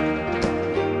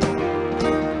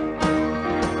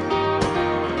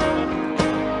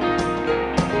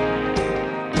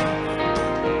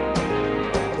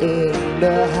 In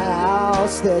the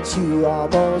house that you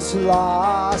almost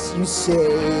lost, you say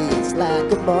it's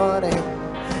lack of money,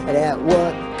 and at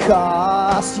what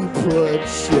cost? You put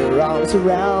your arms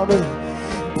around me,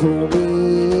 pull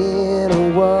me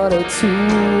in. What a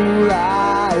tool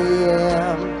I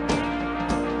am,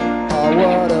 oh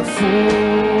what a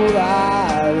fool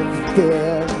I've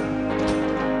been.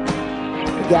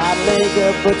 Got a leg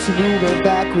up, but you're moving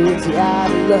backwards, you're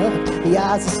out of luck. The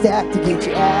odds are stacked to get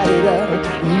you added up.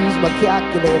 Use my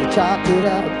calculator, chalk it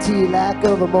up to your lack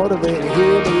of a motivator.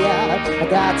 Hear me out, I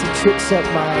got some tricks up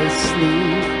my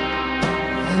sleeve.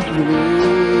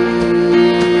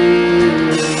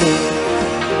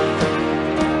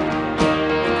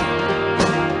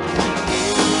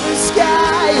 The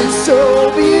sky is so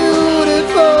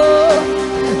beautiful,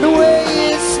 the way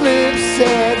it slips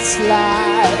and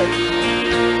slides.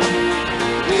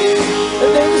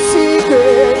 There's a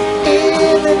secret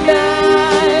in the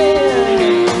night.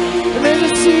 There's a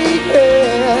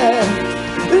secret.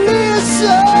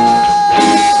 Listen.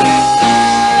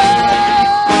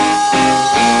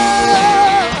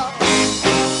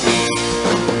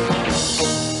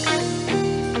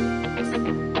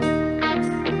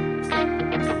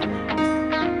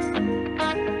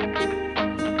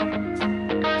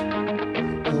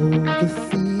 the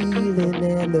feeling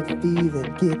and the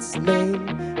feeling gets lame.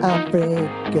 I'm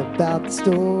frank about the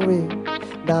story,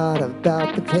 not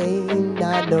about the pain.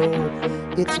 I know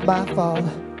it's my fault,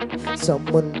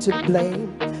 someone to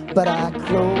blame, but I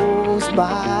close my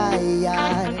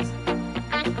eyes,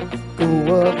 go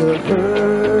of the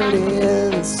hurt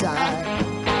inside.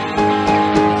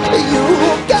 You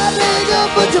got leg up,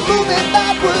 but you're moving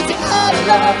backwards. You're out of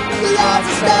love. The odds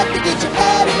are stacked to get you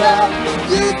out of love.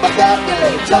 Use my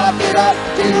calculator, chalk it up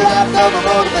till you have no more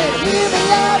motivate. Hear me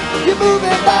out. You're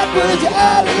moving backwards. You're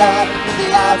out of love. The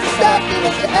odds are stacked to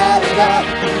get you out of love.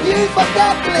 Use my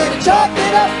calculator, chalk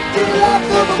it up till you have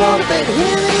no more motivate.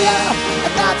 Hear me out. I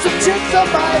got some tricks up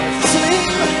my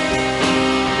sleeve.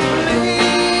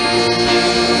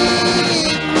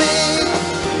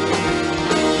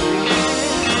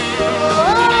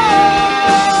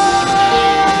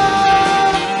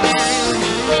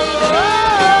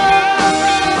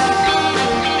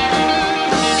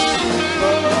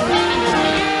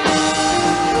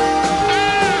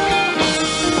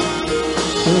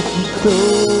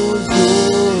 Close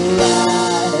your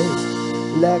eyes,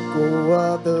 let go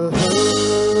of the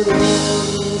hurt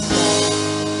inside.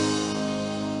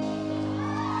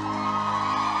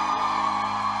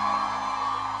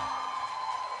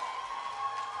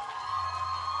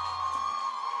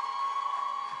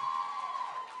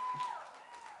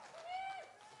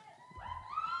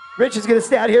 Rich is going to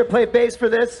stay out here and play bass for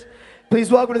this.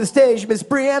 Please welcome to the stage, Miss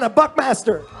Brianna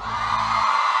Buckmaster.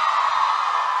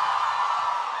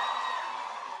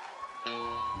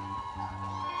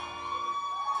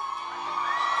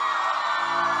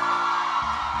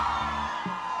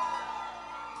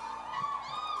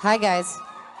 Hi, guys.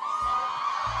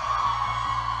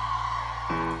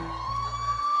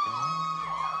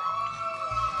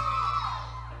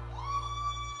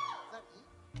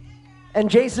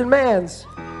 And Jason Mans.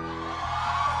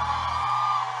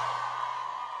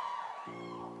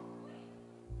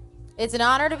 It's an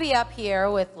honor to be up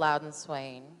here with Loudon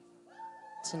Swain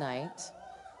tonight.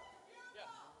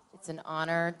 It's an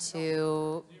honor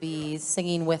to be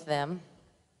singing with them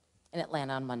in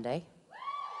Atlanta on Monday.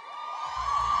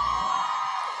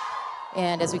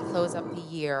 And as we close up the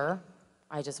year,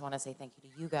 I just want to say thank you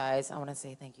to you guys. I want to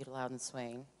say thank you to Loudon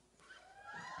Swain,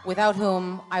 without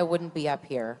whom I wouldn't be up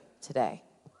here today.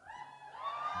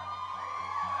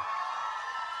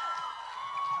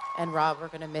 And Rob, we're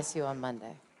going to miss you on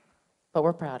Monday, but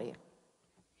we're proud of you.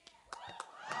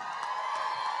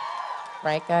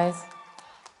 Right, guys?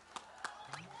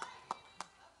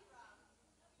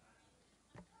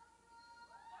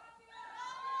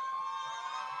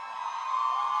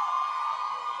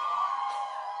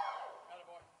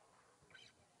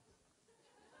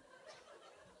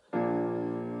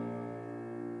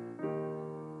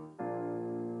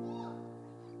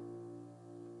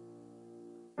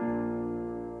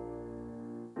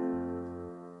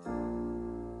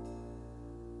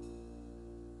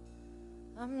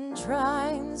 I'm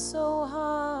trying so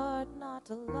hard not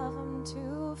to love him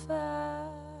too fast.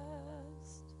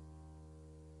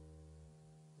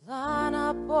 Line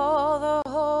up all the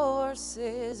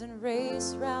horses and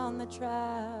race round the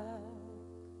track.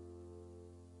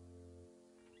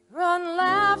 Run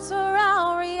laps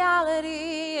around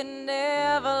reality and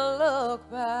never look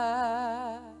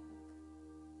back.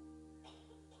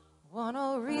 Want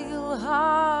a real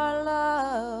hard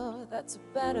love that's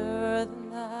better than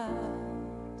that.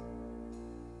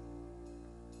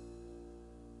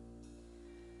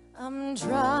 I'm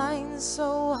trying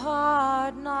so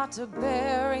hard not to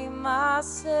bury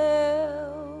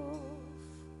myself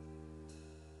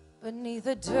beneath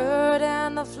the dirt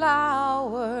and the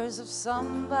flowers of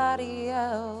somebody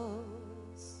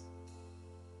else.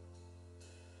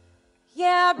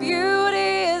 Yeah,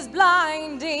 beauty is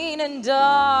blinding and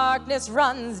darkness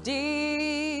runs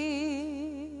deep.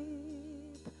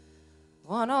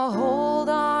 Wanna hold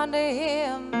on to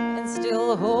him and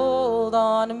still hold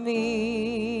on to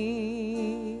me.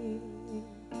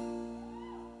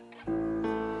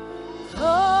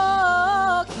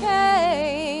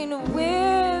 Cocaine,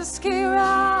 whiskey,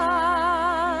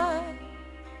 rye,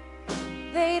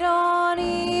 they don't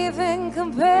even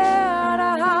compare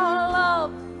to how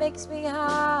love makes me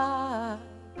high.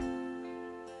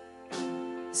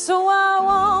 So I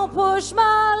won't push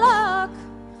my luck,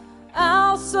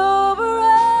 I'll sober up.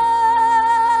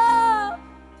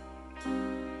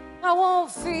 I won't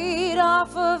feed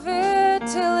off of it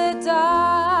till it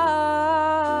dies.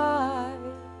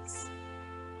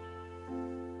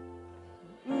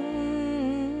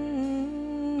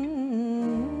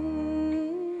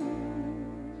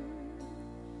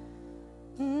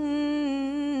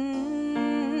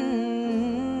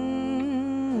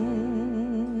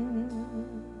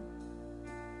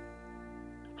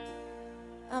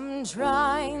 been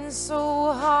trying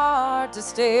so hard to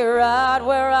stay right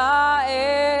where I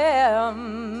am.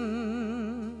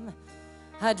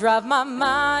 I drive my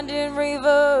mind in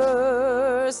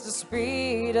reverse to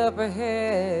speed up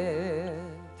ahead.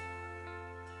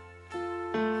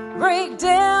 Break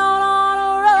down on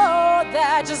a road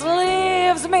that just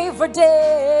leaves me for dead.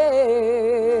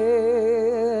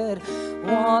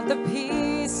 Want the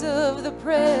peace of the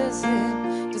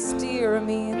present to steer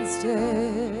me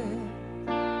instead.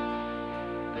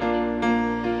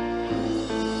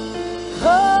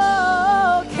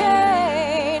 Cocaine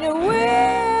and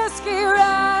whiskey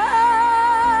ride,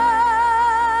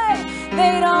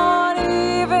 they don't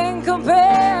even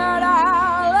compare to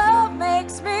how love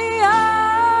makes me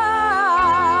high.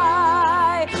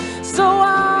 So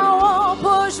I won't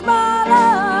push my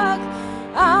luck,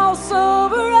 I'll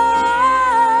sober up.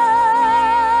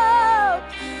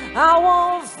 I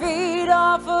won't feed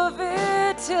off of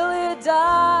it till it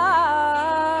dies.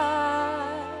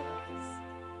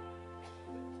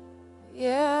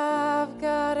 Yeah, I've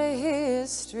got a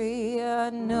history,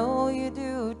 I know you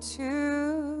do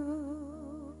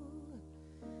too.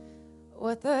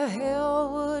 What the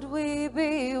hell would we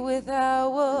be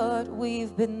without what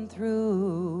we've been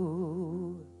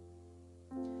through?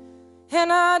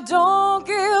 And I don't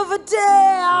give a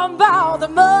damn about the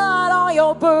mud on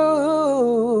your boots.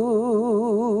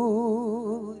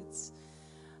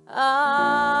 I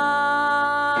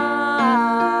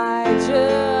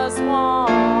just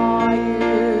want you.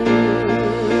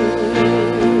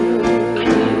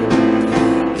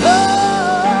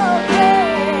 Cocaine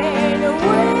and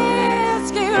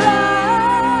whiskey ride,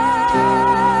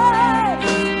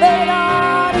 they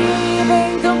don't even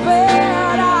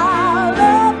compare to how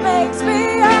love makes me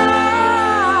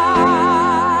high.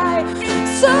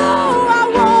 So I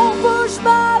won't push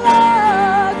my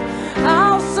luck,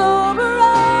 I'll sober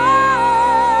up.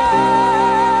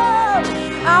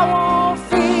 I won't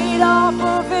feed off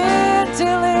of it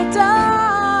till it dies.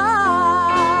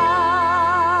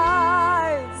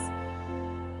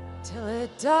 Till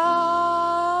it dies.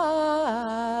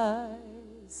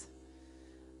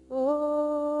 Oh.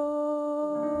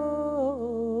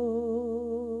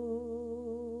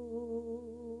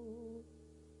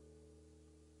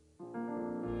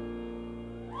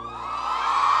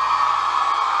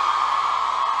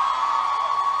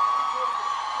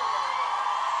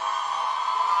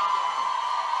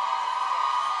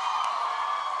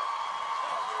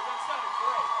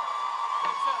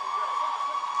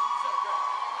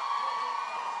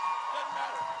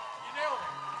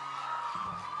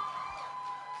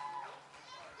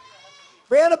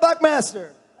 Brianna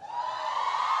Buckmaster.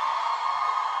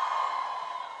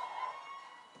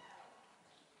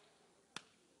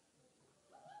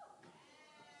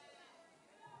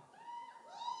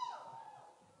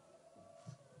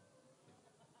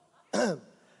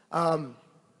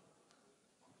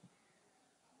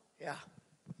 Yeah.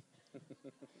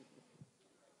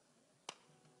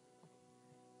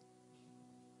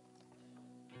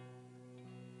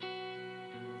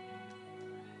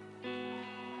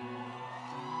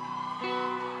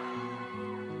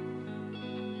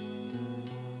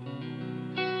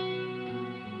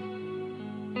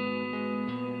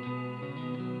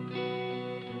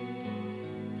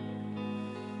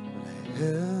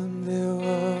 And there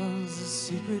was a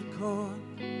secret chord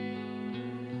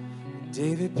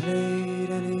David played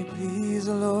and he pleased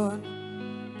the Lord,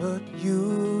 but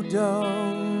you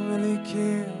don't really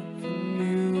care for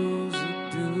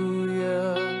music, do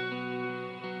ya?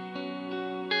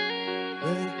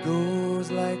 Well, it goes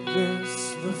like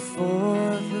this: the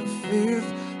fourth, the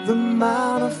fifth, the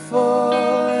minor fall,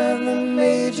 and the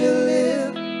major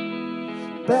lift.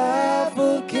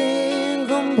 Baffled king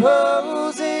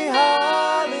composing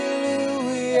hallelujah,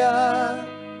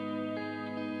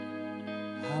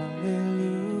 hallelujah,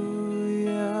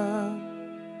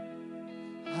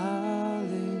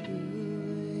 hallelujah,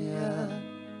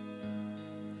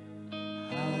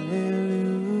 hallelujah,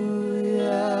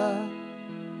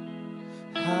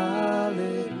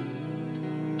 hallelujah.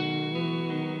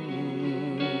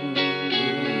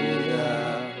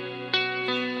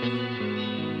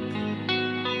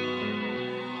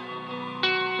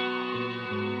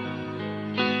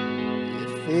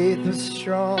 Faith was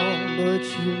strong, but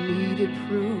you needed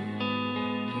proof.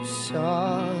 You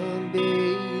saw him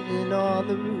bathing on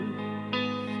the roof.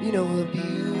 You know her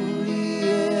beauty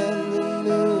and the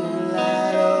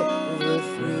moonlight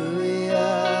overthrew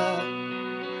ya.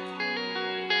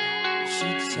 She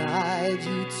tied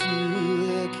you to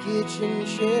the kitchen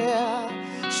chair.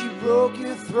 She broke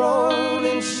your throne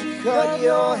and she cut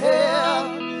your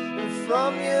hair. And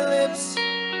from your lips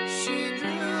she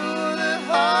drew the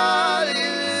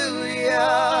hallelujah.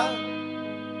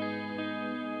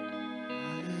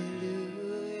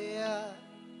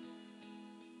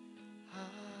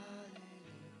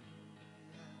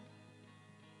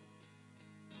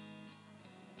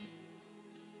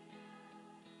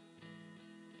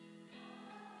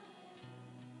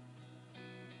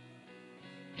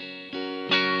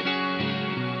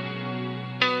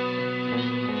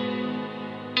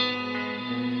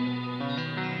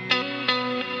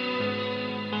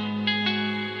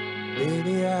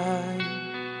 Maybe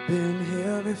I've been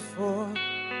here before.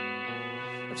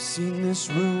 I've seen this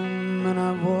room and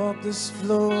I've walked this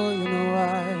floor. You know,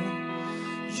 I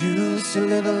used to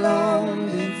live alone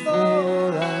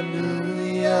before I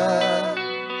knew ya.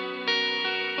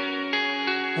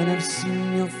 And I've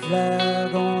seen your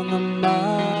flag on the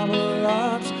marble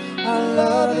arch. Our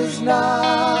love is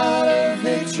not a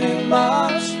victory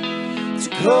march. It's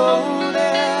cold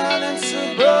and it's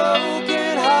a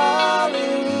broken hallelujah.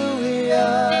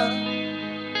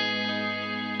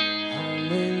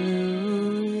 Hallelujah.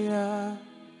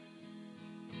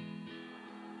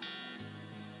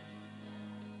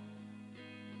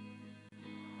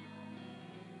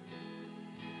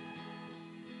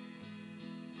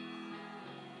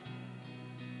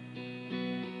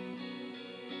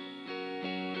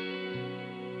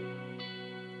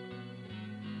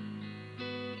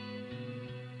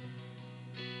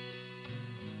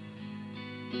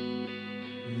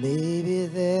 Maybe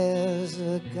there's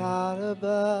a God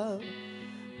above,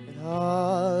 and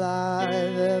all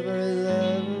I've ever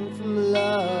learned from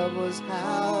love was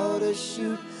how to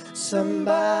shoot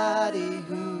somebody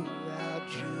who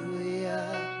outdrew ya.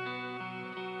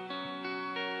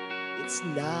 It's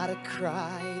not a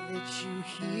cry that you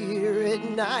hear at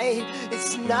night.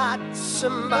 It's not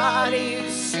somebody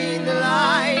who's seen the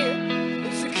light.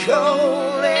 It's a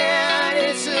cold and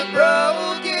it's a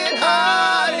broken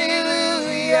hallelujah.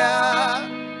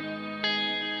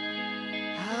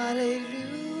 Hallelujah.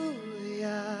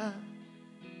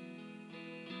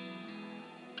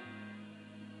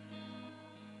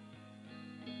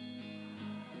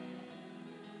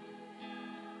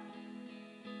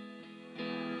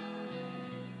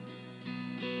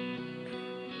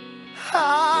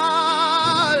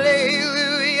 Hallelujah.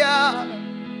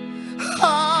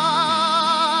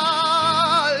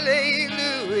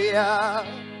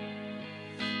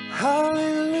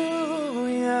 Hallelujah.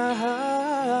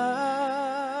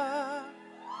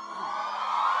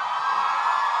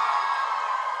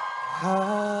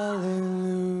 Hallelujah.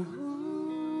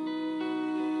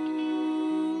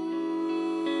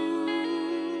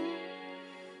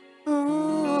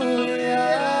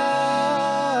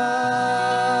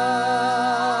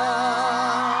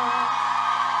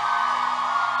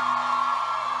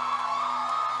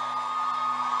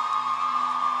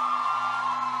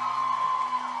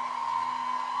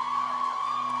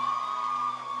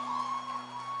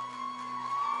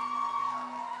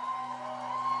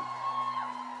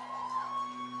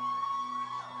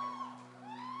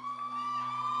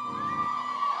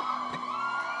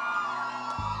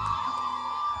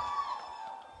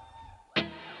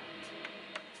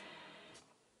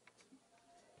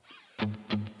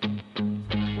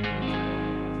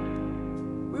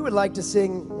 We would like to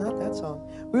sing, not that song,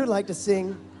 we would like to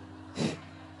sing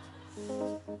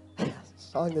a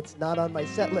song that's not on my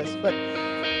set list, but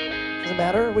doesn't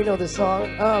matter, we know this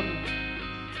song.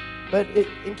 But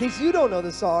in case you don't know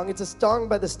the song, it's a song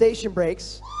by the Station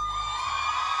Breaks.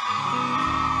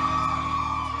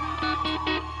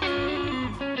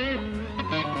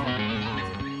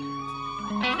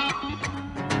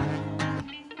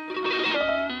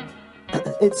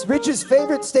 It's Rich's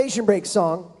favorite Station Break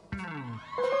song.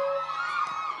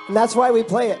 And that's why we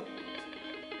play it.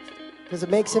 Because it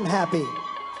makes him happy.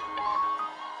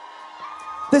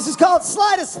 This is called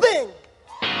Slightest Thing.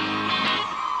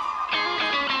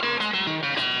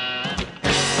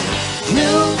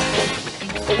 You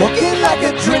walking like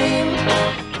a dream.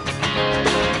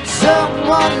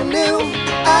 Someone new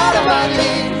out of my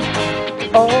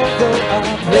league. Although I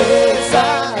place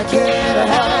I can't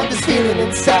hide this feeling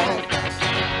inside.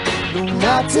 No,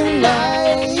 not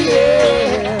tonight,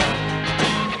 yeah.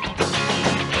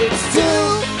 It's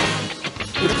too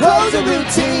close a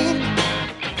routine.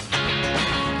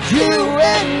 You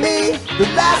and me, the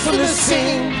last on the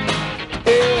scene.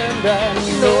 And I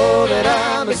know that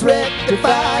I'm as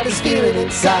rectified as feeling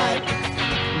inside.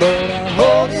 But I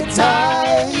hold it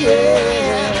tight,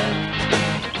 yeah.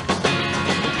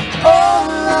 All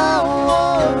I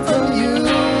want from you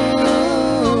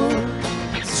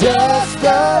is just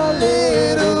a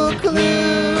little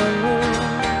clue.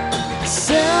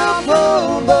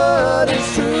 Simple but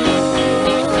it's true.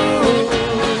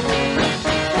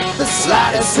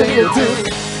 single dude.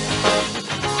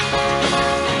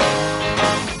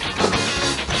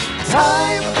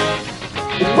 Time,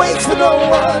 it waits for no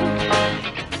one.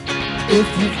 If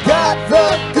you've got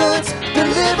the goods,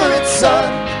 deliver it,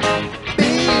 son.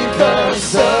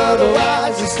 Because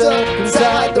otherwise you're stuck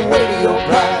inside the weight of your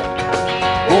pride.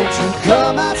 Won't you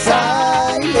come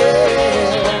outside,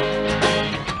 yeah.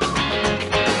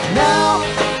 Now,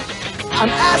 I'm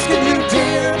asking you,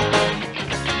 dear,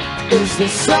 is there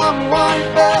someone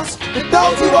else that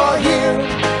knows you are here?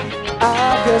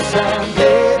 I guess I'm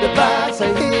dead if I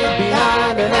say hid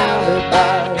behind an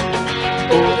alibi.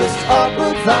 Oh, this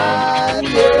awkward vibe,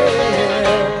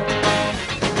 yeah.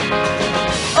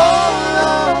 All I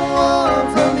want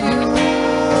from you,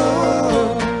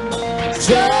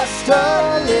 just a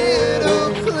little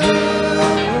clue.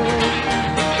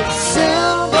 It's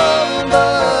simple,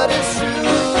 but it's true.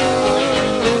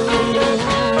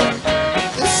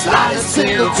 The slightest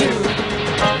single tune.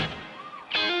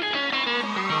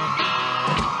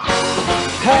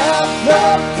 Have the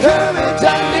courage I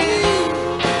need,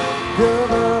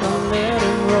 girl, I'll let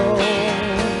it roll.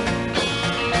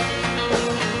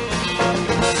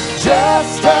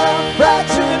 Just a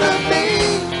fraction of me,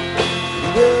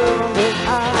 girl, that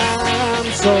I'm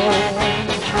so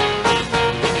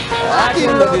I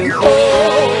can love you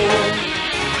all.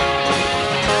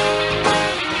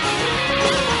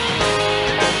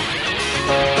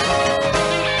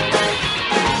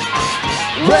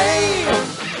 Rain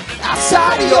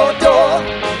outside of your door,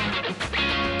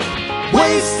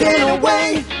 wasting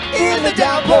away in the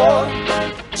downpour.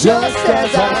 Just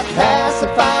as I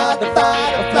pacify the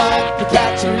fight or flight to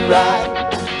catch you right.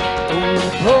 Oh, you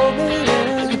pull me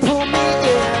in, you pull me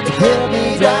in to get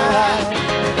me dry.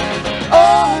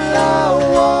 All I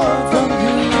want from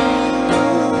you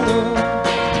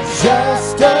is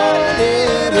just a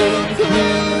little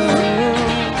clue.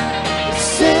 It's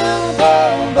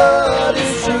simple, but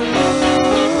it's true.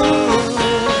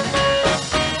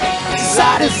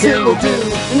 Inside a single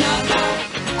dude.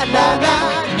 Na na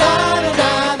na na na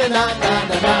na na na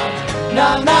na na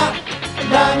na na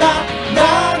na na na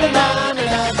na na na.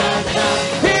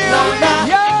 Here we go.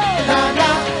 Na na na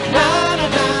na na na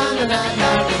na na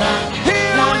na. Here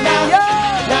we go. Na na na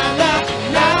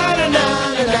na na na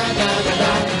na na na.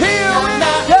 Here we go.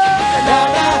 Na na na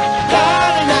na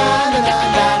na na na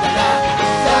na na.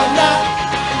 Na na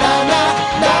na na na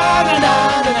na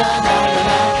na na na na.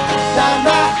 Na na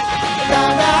na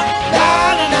na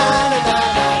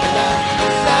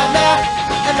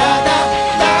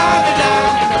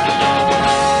na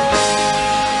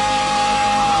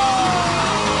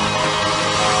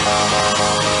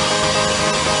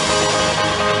na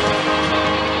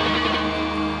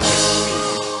na.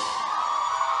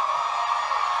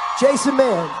 Jason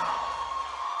Mann.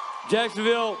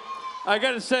 Jacksonville, I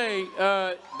got to say,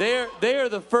 they are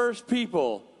the first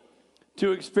people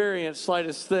to experience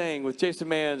Slightest Thing with Jason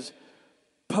Mann's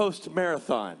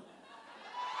post-marathon.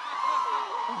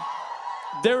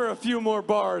 There were a few more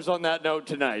bars on that note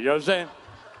tonight, you know what I'm saying?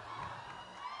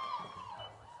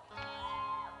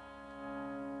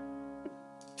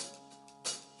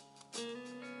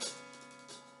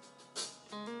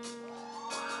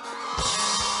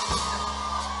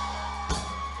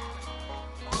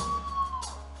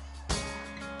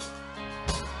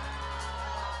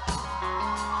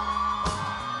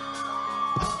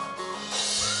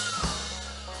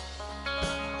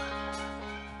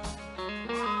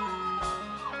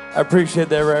 I appreciate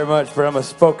that very much, but I'm a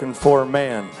spoken for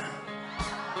man.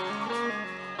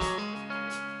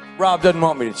 Rob doesn't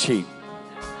want me to cheat.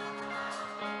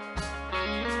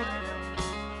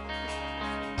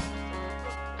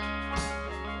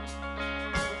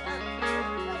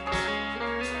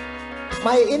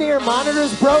 My in-ear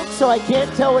monitor's broke, so I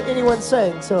can't tell what anyone's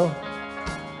saying, so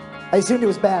I assumed it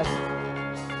was bad.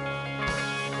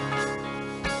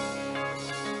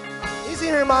 These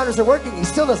in-ear monitors are working, he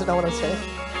still doesn't know what I'm saying.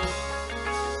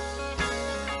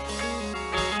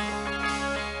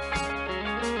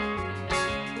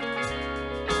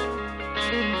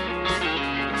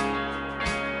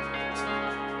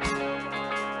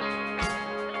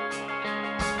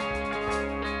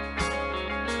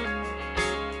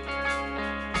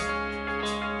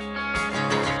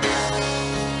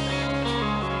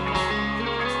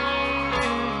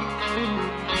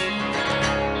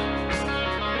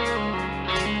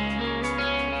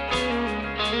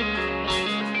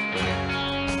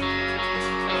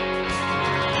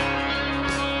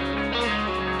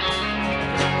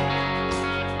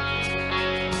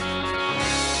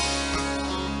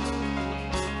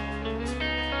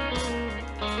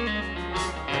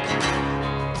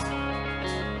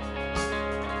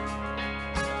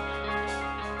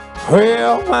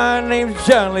 Well, my name's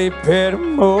Johnny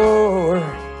Pettimore,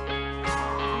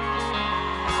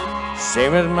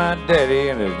 same as my daddy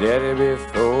and his daddy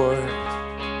before.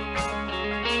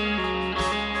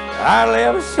 I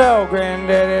never saw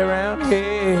Granddaddy around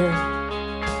here.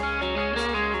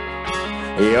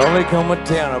 He only come to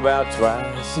town about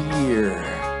twice a year.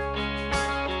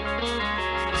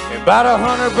 About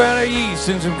 100 pound of yeast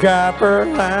and some copper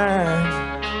line.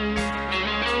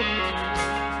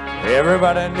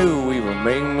 Everybody knew we were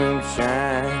making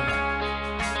moonshine.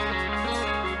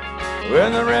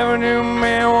 When the revenue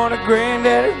man wanted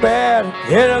Granddaddy bad,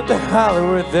 head up to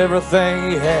Hollywood with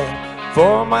everything he had.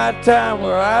 For my time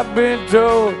where I've been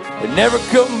told it never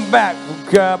coming back from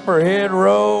Copperhead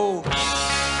Road.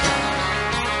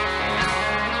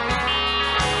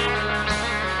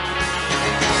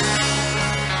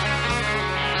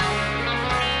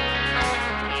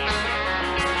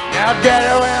 Now Daddy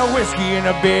ran whiskey in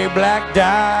a big black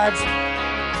Dodge.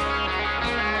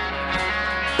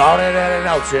 Bought it at an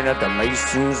auction at the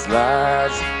Mason's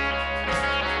Lodge.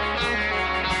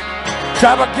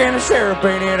 Tropicana sheriff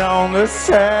painted on the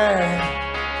side.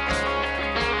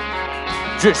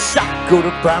 Just shot coat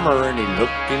of primer and he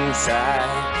looked inside.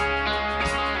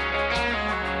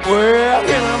 Well,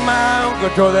 him and my uncle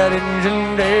tore that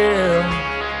engine down.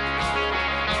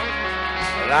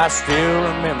 But I still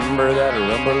remember that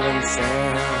rumbling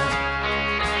sound.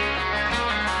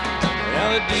 Now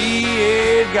the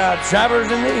DA's got choppers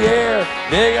in the air.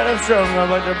 They got them strung up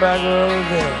like the back over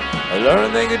there. The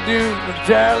only thing to do, but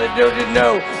Charlie, don't you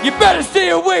know, you better stay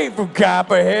away from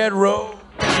Copperhead Road.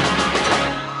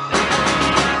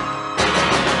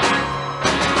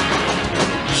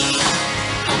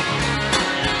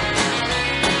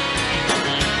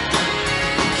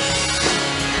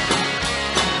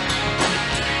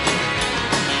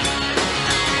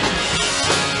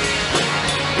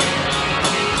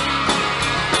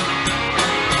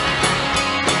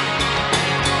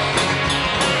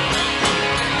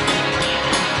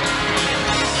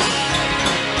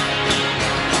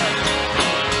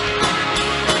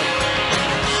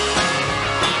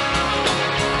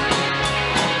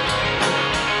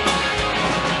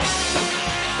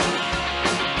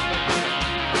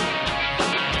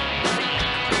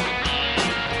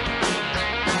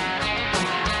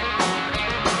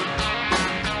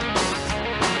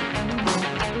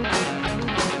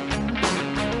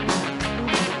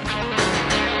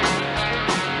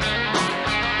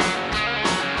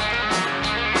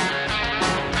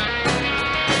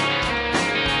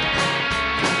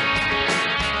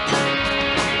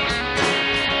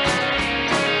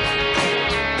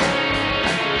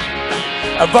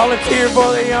 I volunteered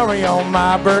for the Army on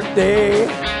my birthday.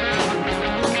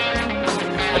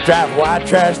 I drive white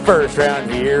trash first round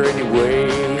here anyway.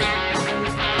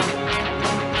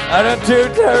 I done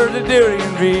 2/3 of duty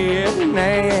in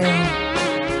Vietnam.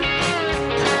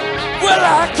 Well,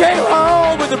 I came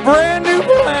home with a brand new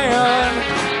plan.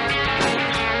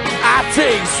 I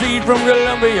take seed from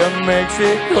Colombia,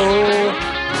 Mexico,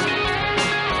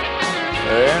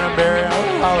 and I bury on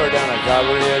a holler down a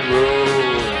Copperhead Road.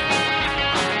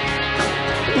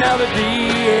 Now the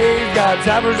DA's got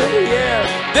choppers in the air.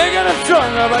 They got a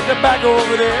strung up like tobacco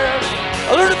over there.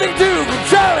 I learned a thing too from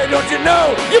Charlie, don't you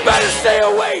know? You better stay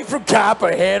away from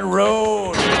Copperhead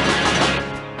Road.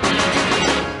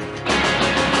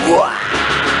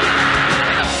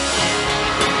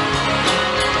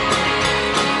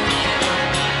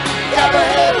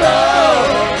 Copperhead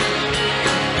Road.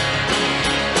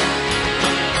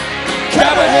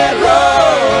 Copperhead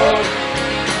Road.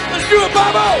 Let's do it,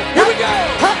 Bobo. Here we go.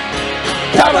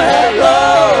 Copperhead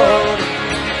Road.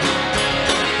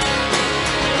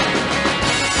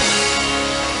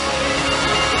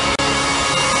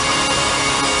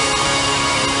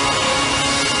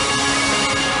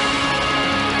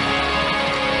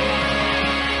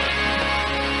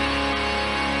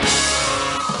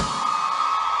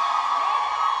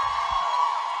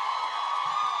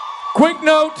 Quick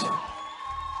note.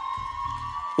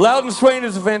 Loudon Swain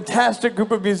is a fantastic group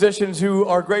of musicians who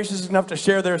are gracious enough to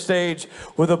share their stage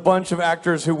with a bunch of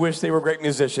actors who wish they were great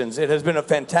musicians. It has been a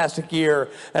fantastic year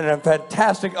and a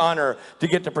fantastic honor to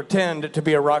get to pretend to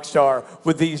be a rock star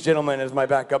with these gentlemen as my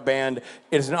backup band.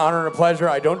 It is an honor and a pleasure.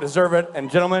 I don't deserve it.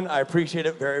 And gentlemen, I appreciate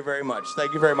it very, very much.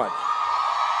 Thank you very much.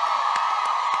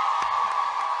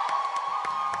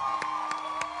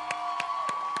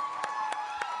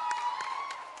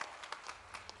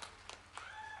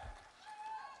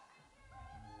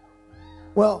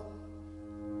 Well,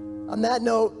 on that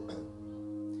note,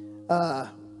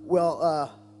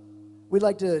 we'd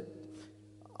like to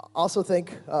also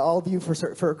thank all of you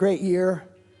for a great year.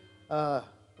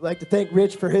 I'd like to thank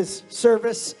Rich for his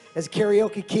service as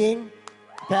karaoke king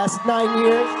the past 9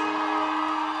 years.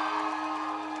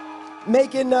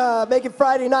 Making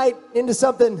Friday night into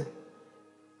something.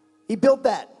 He built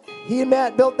that. He and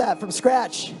Matt built that from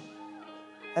scratch.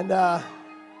 And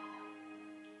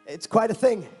it's quite a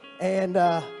thing. And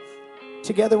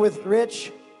together with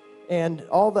Rich and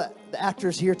all the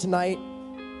actors here tonight,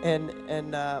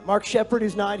 and Mark Shepard,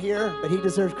 who's not here, but he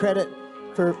deserves credit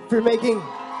for making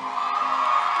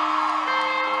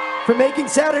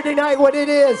Saturday night what it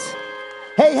is.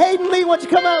 Hey, Hayden Lee, why don't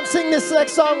you come out and sing this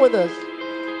next song with us?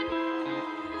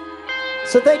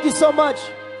 So thank you so much.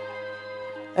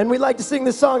 And we'd like to sing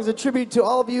this song as a tribute to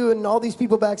all of you and all these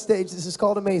people backstage. This is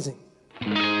called Amazing.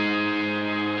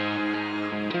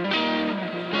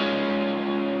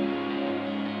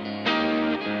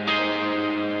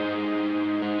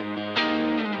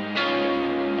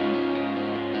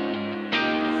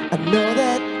 I know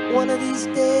that one of these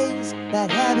days that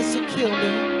habits will kill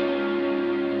me.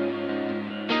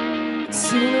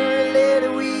 Sooner or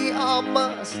later we all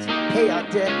must pay our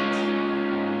debt.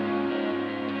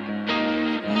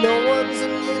 No one's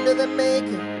immune to the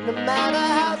making, no matter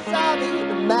how sorry,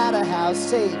 no matter how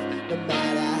safe, no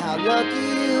matter how lucky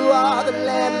you are, the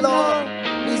landlord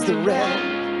needs the rent.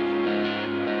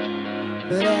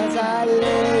 But as I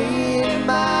lay in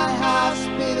my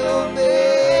hospital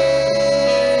bed,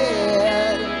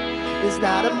 there's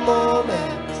not a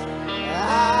moment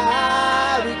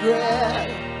I regret.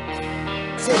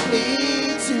 Take me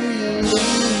to your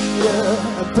leader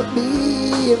and put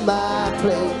me in my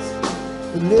place.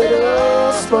 A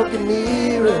little smoke and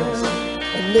mirrors,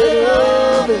 a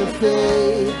little bit of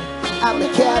faith. I'm the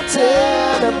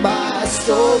captain of my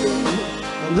story,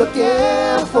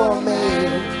 looking for me.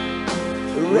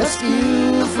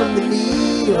 Rescue from the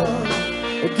needle,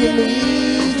 give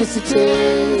me just a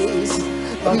taste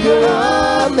of your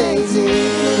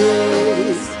amazing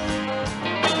grace.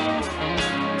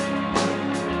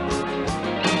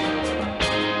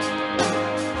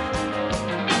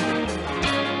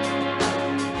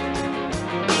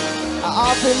 I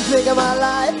often think of my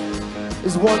life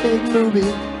as one big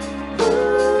movie,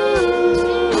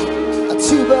 a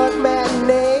 $2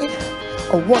 matinee,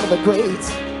 or one of the greats.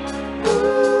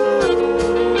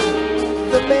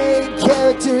 The main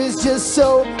character is just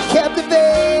so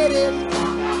captivating.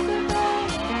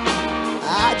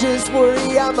 I just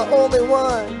worry I'm the only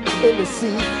one in the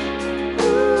seat.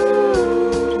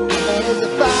 And as the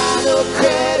final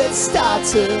credits start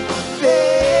to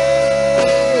fade,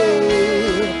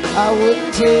 I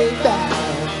wouldn't take back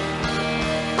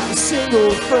a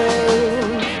single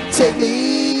frame. Take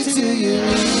me to your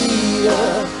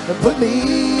leader and put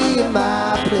me in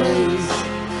my place.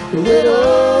 A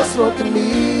little smoke and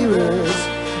mirrors,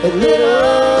 a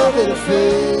little bit of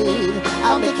faith.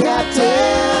 I'm the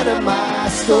captain of my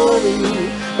story,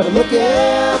 but I'm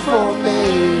looking for me.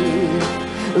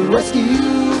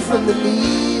 Rescue from the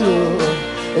needle,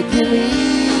 give me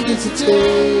just a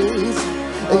taste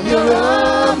of your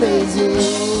amazing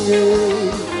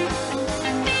grace.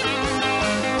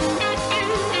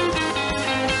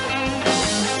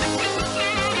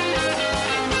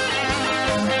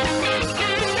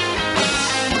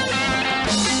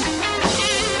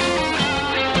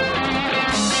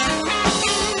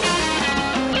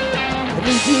 I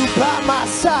need you by my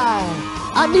side,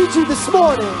 I need you this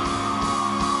morning.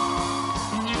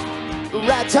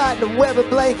 Wrapped tight in weather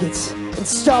blankets and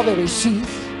strawberry sheets.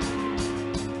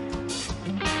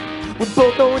 We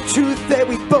both know the truth that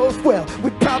we both, well,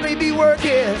 we'd probably be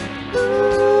working.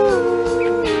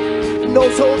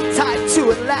 Nose holding tight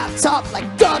to a laptop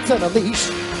like dogs on a leash.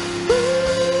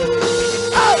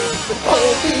 Oh,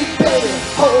 hold me, baby,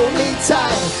 hold me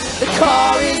tight. The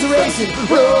car is racing,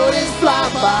 road is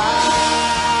flying by.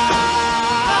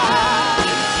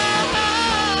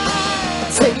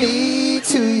 Take me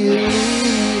to your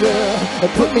leader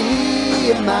and put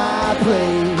me in my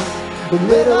place. A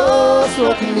little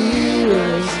smoke and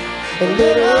mirrors, a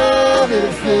little bit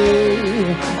of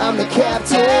faith. I'm the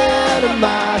captain of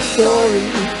my story,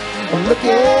 I'm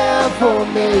looking for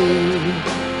me.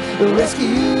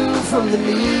 Rescue from the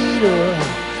needle,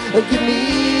 give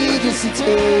me just a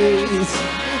taste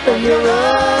of your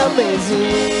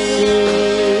amazing.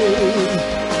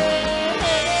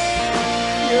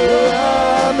 You're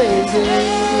amazing.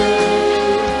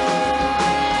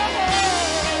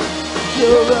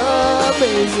 You're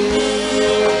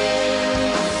amazing.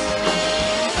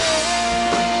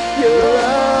 You're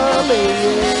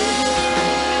amazing.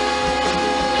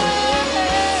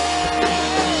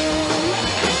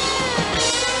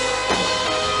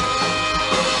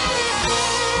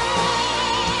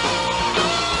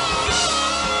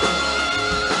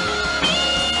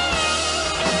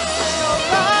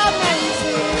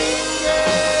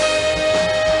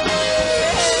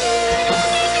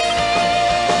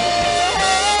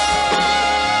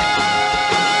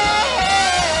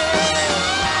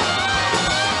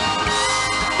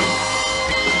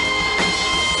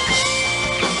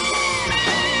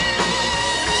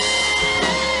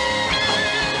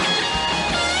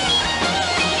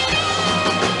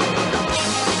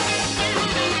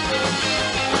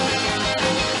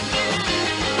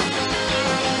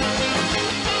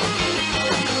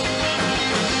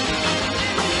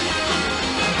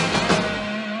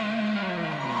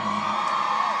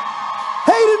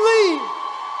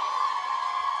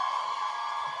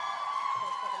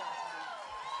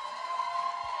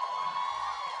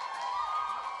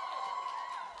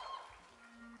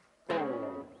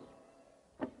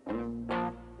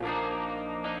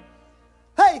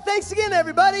 thanks again,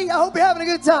 everybody. I hope you're having a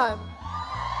good time.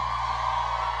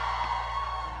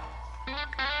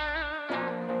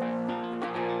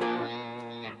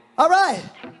 All right.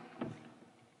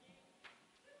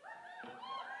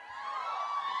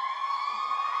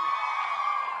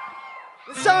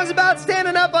 This song's about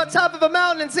standing up on top of a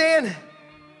mountain and saying,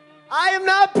 I am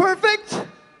not perfect.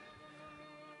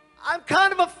 I'm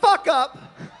kind of a fuck up.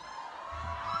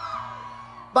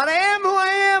 But I am who I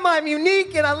am. I'm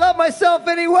unique and I love myself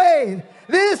anyway.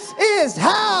 This is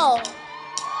how.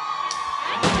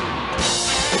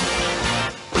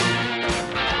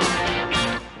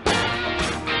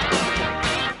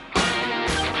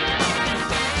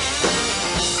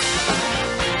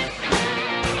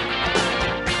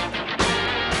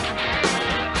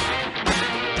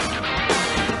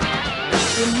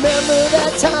 Remember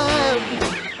that time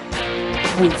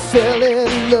we fell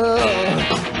in love.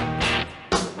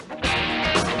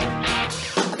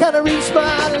 I kinda reached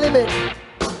my limit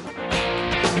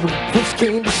when push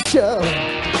came to shove.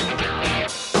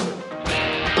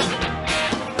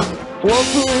 One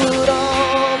foot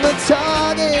on the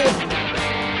target,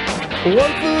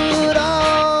 one foot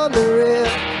on the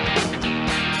rim,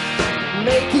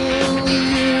 making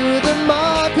you the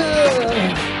marker.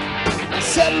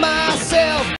 Set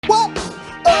myself up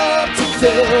to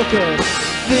fail, 'cause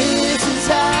this is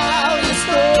how your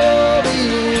story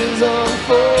is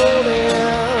unfolding.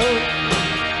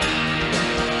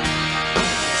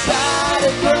 Try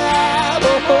to grab a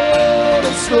hold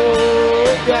and slow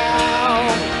it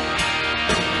down.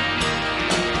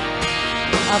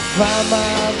 I find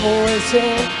my voice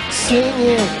and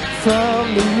singing from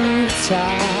the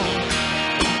rooftop.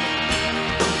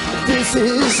 This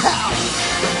is how.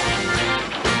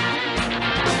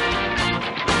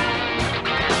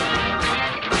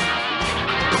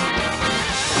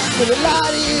 When the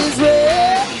light is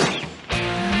red,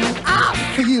 I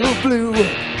feel blue.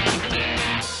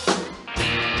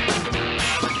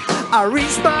 I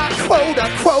reach my quota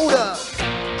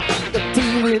of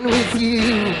dealing with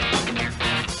you.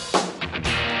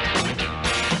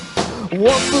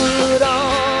 One foot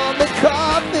on the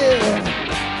carpet,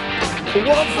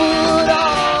 one foot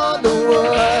on the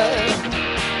wood,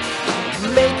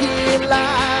 making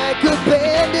like a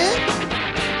bandit,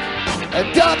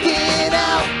 ducking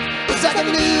out like I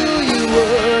knew you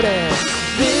would. And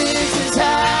this is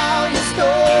how your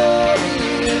story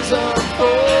is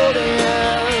unfolding.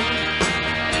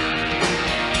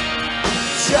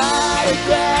 Try to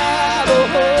grab a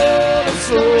hold and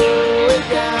slow it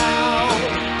down.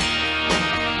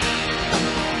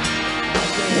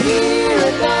 Here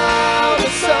and now the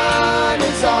sun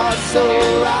is also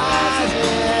rising.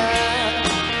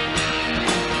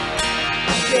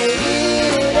 In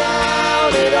and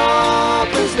out it all,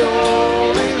 there's no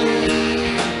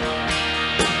relief.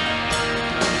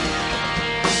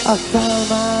 I found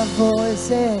my voice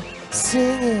and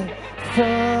singing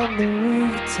from the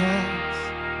rooftops.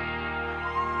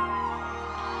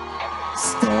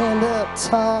 Stand up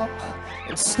tall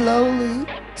and slowly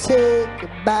take a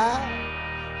bow.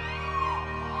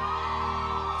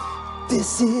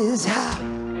 This is how.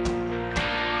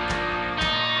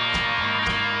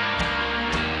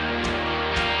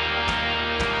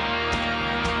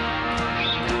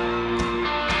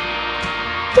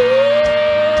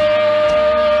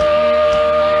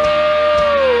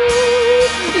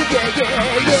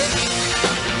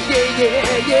 Yeah,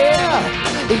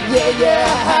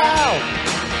 how?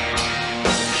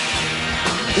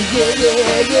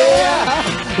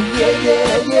 Yeah,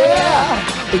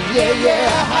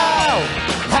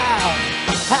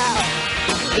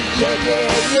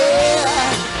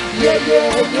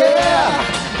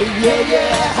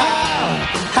 how?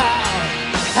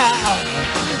 How?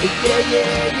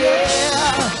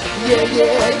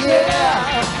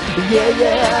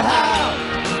 Yeah, how?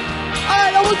 All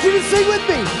right, I want you to sing with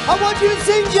me. I want you to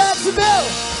sing Jacksonville.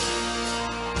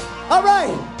 All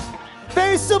right,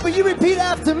 very simple. You repeat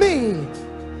after me.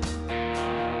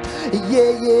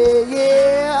 Yeah,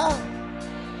 how?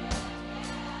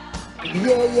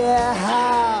 Yeah, how?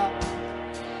 How?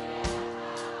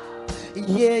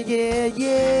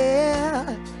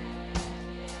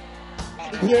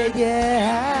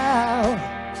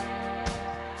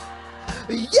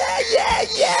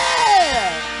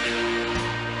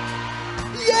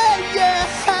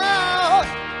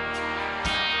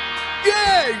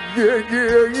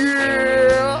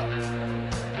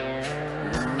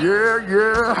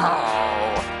 How?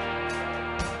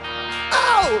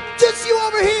 Oh, just you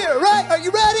over here, right? Are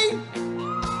you ready?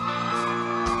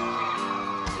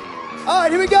 All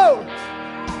right, here we go.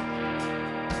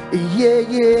 Yeah,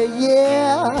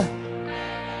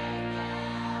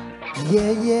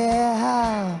 Yeah,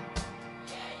 yeah.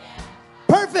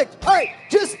 Perfect. All right,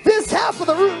 just this half of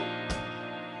the room.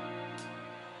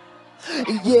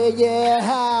 Yeah, yeah,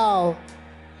 how?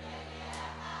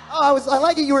 Oh, I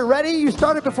like it. You were ready. You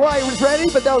started before I was ready,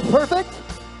 but that was perfect.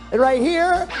 And right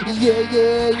here, yeah,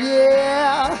 yeah,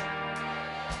 yeah.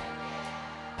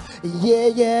 Yeah,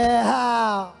 yeah,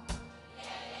 how?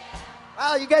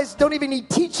 Wow, you guys don't even need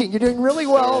teaching. You're doing really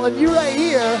well. And you right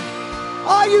here.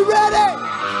 Are you ready?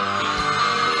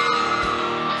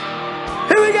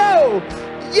 Here we go.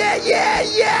 Yeah, yeah,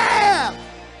 yeah.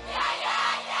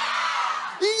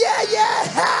 Yeah, yeah,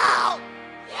 how?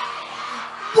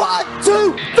 1,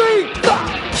 2, 3, 4.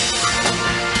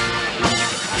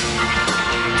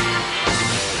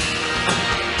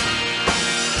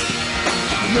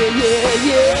 Yeah, yeah,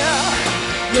 yeah.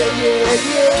 Yeah, yeah,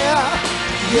 yeah.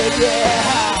 Yeah, yeah,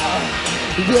 how?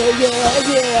 Yeah, yeah,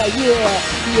 yeah, yeah.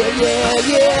 Yeah, yeah,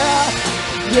 yeah.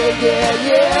 Yeah, yeah,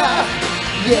 yeah.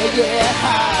 Yeah, yeah,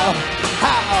 how?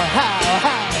 How?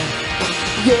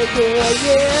 Yeah, yeah,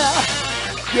 yeah.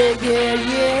 Yeah, yeah,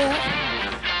 yeah.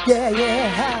 Yeah, yeah,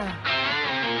 how?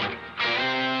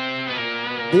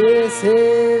 This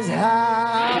is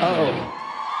how.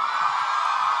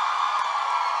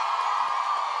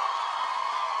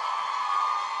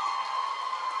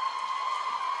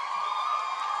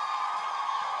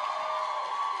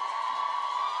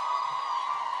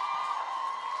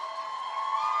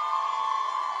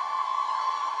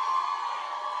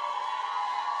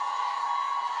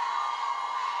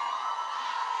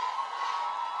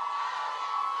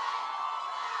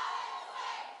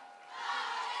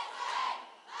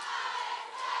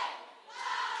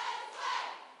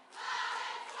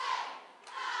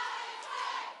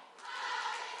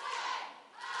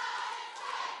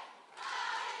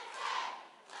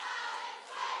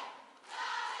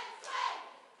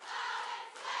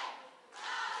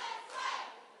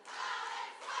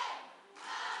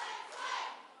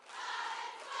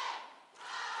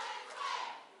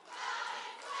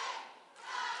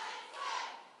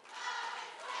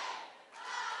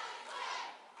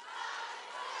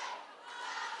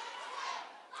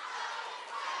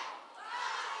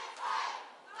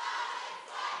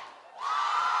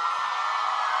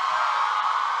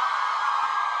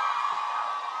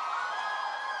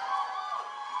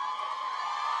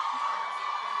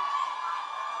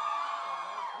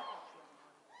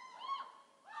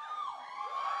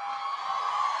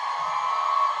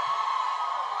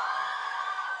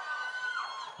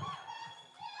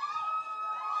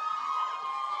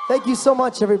 Thank you so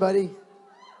much, everybody.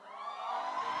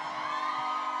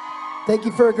 Thank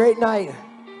you for a great night,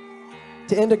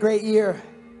 to end a great year.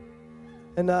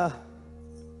 And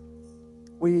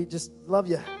we just love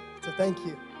you, so thank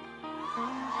you.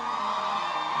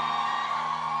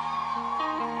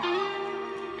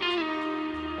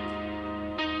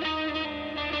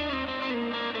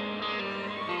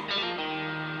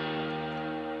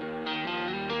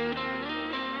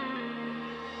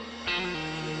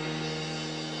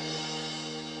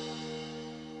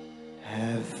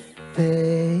 Have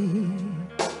faith.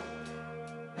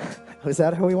 Was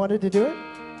that how we wanted to do it?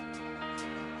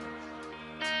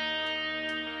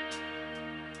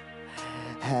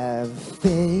 Have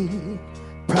faith,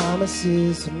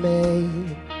 promises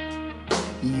made.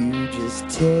 You just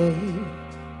take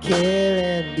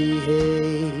care and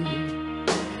behave.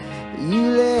 You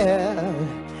live,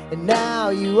 and now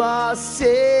you are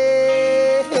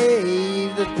saved.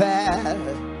 The path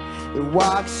that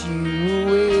walks you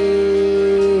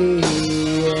away.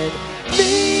 And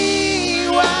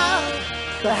meanwhile,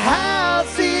 the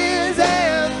house is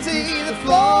empty, the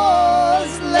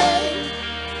floor's laid,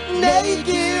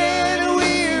 naked and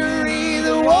weary,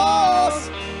 the walls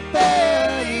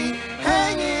barely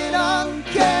hanging on,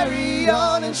 carry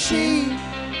on, and she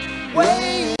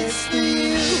waits for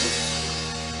you.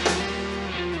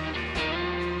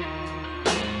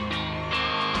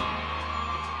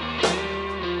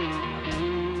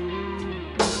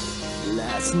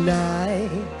 Last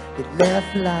night, it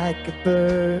left like a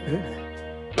bird,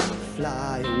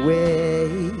 fly away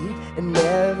and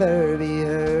never be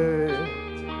heard.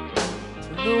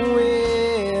 The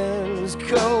wind's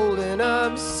cold and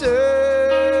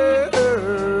uncertain,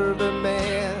 but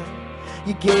man,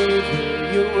 you gave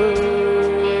her your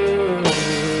word.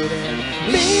 And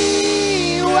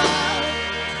meanwhile,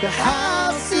 the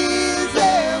house is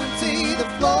empty, the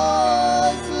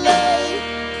floor's laid,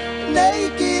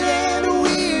 naked and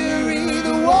weary,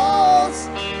 the walls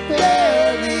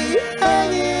barely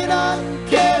hanging on,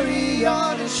 carry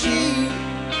on, and she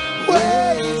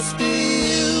waits for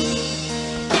you.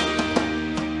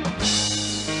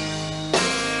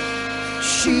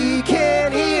 She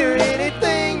can't hear any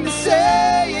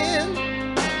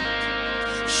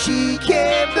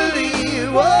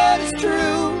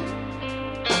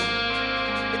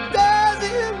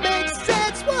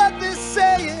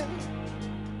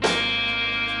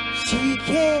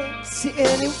see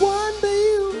anyone but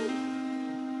you.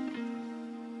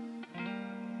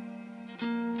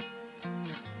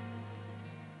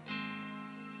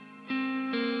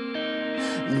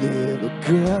 Little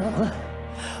girl,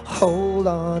 hold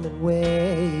on and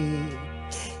wait.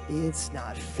 It's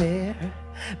not fair.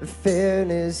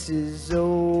 Fairness is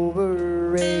overrated.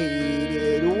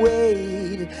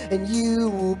 Wait, and you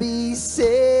will be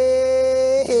saved.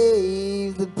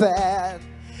 The path,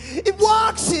 it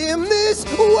walks him this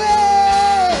way.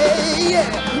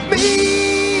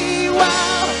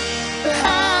 Meanwhile, the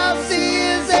house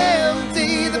is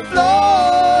empty. The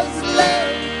floor's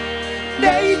left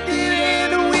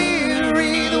naked and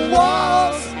weary. The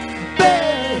walls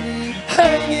bare,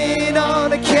 hanging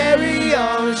on a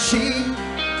carry-on. She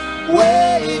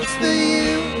waits for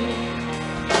you.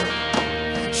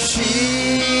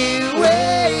 She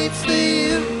waits for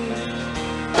you.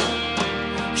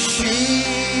 She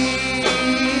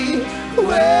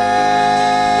waits.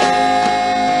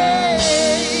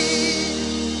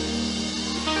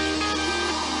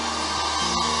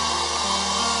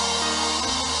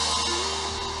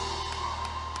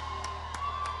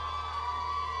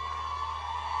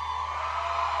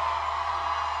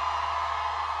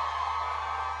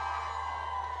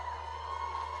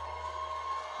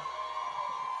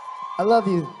 I love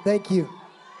you. Thank you.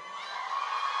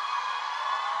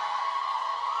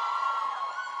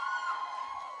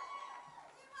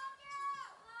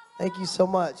 Thank you so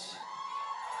much.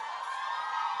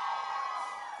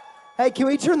 Hey, can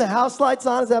we turn the house lights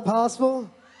on? Is that possible?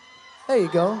 There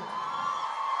you go.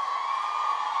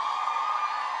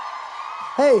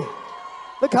 Hey,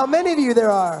 look how many of you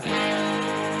there are.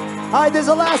 All right, there's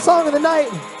the last song of the night.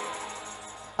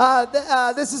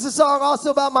 This is a song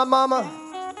also about my mama.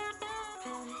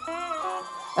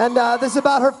 And this is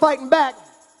about her fighting back.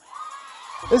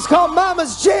 It's called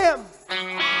Mama's Jam.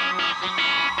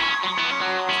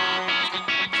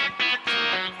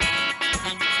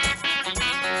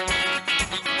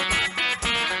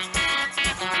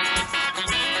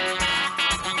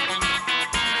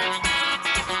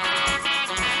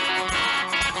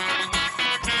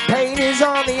 Pain is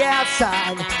on the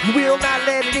outside, you will not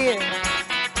let it in.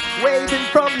 Waving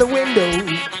from the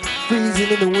windows, freezing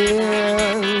in the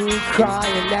wind,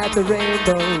 crying at the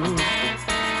rainbow.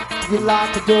 You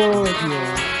lock the door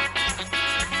again.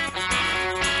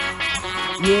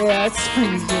 Yeah, it's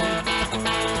freezing,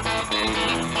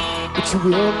 but you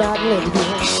will not let it in.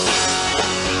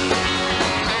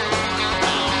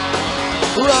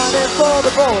 Running for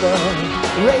the border,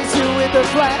 racing with the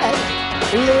flag,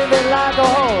 living like a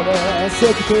hoarder.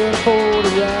 Said you can't afford a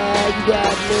rag, you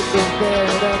got nickels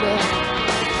buried under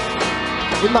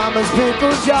your mama's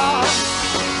pickle jar.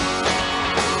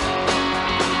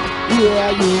 Yeah,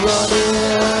 you're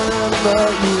running,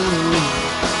 but you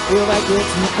will not get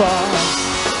too far.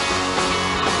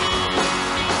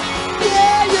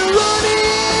 Yeah, you're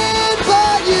running,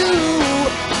 but you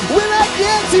will not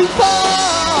get too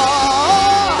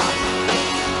far.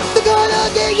 They're gonna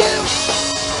get you.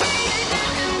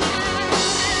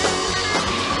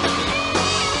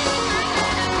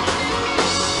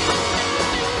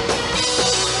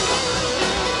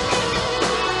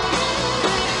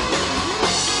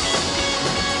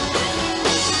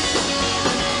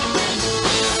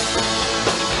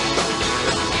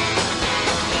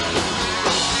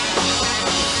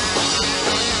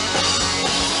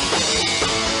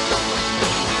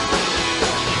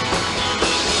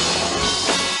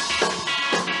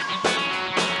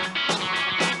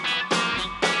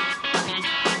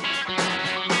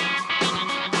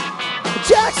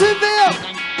 Jacksonville!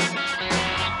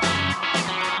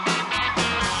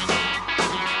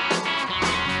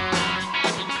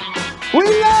 We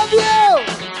love you!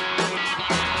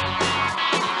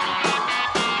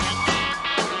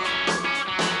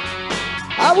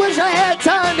 I wish I had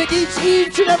time to give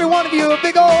each and every one of you a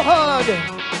big old hug.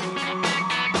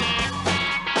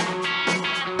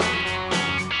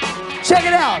 Check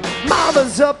it out.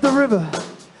 Mama's up the river,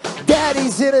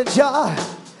 daddy's in a jar.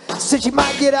 Said you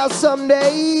might get out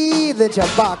someday, then you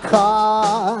buy a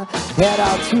car, head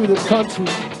out to the country.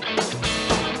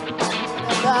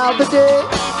 Out the day.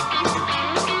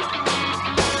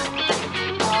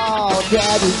 Oh,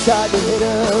 daddy tried to hit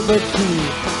her, but she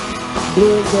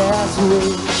blew his ass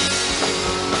away.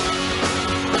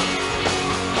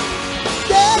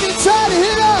 Daddy tried to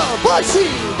hit her, but she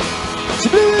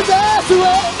blew his ass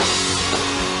away.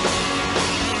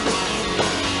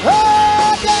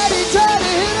 Oh, daddy tried to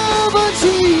hit her, but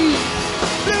she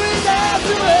blew his ass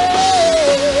away.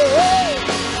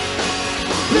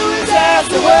 Blew his ass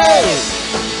away.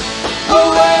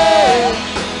 Away.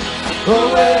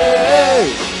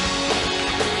 Away.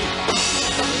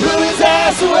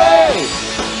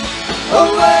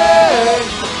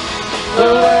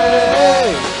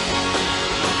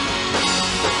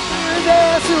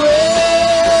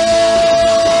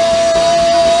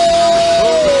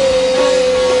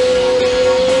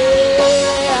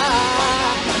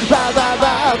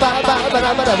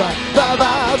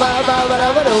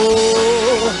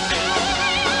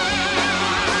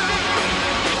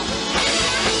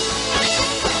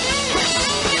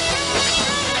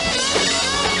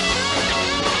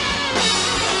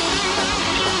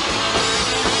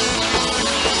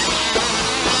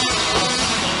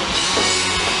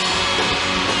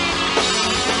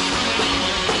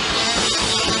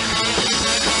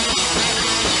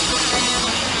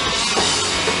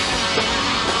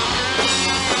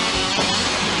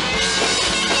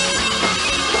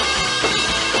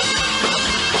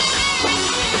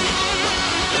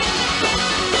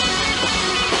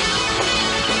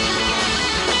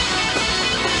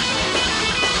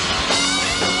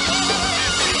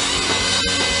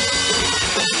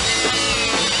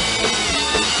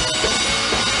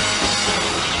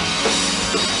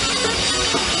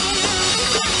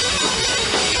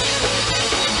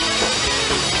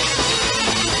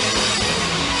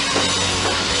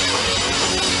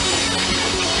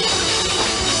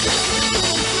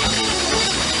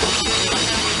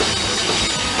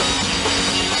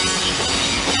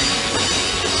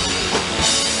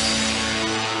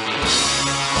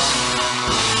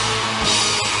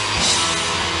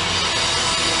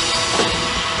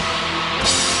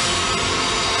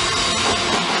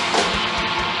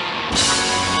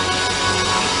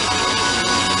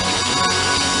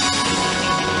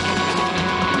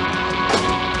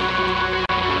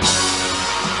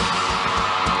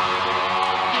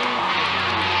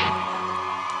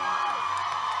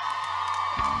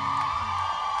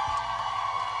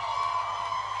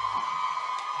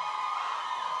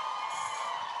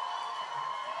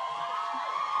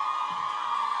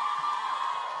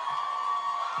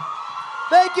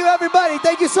 Thank you, everybody.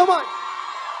 Thank you so much.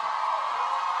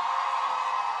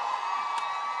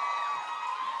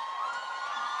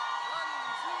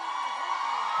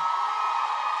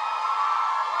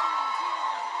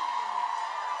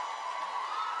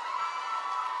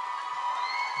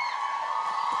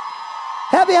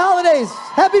 Happy holidays.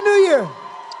 Happy New Year.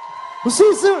 We'll see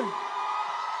you soon.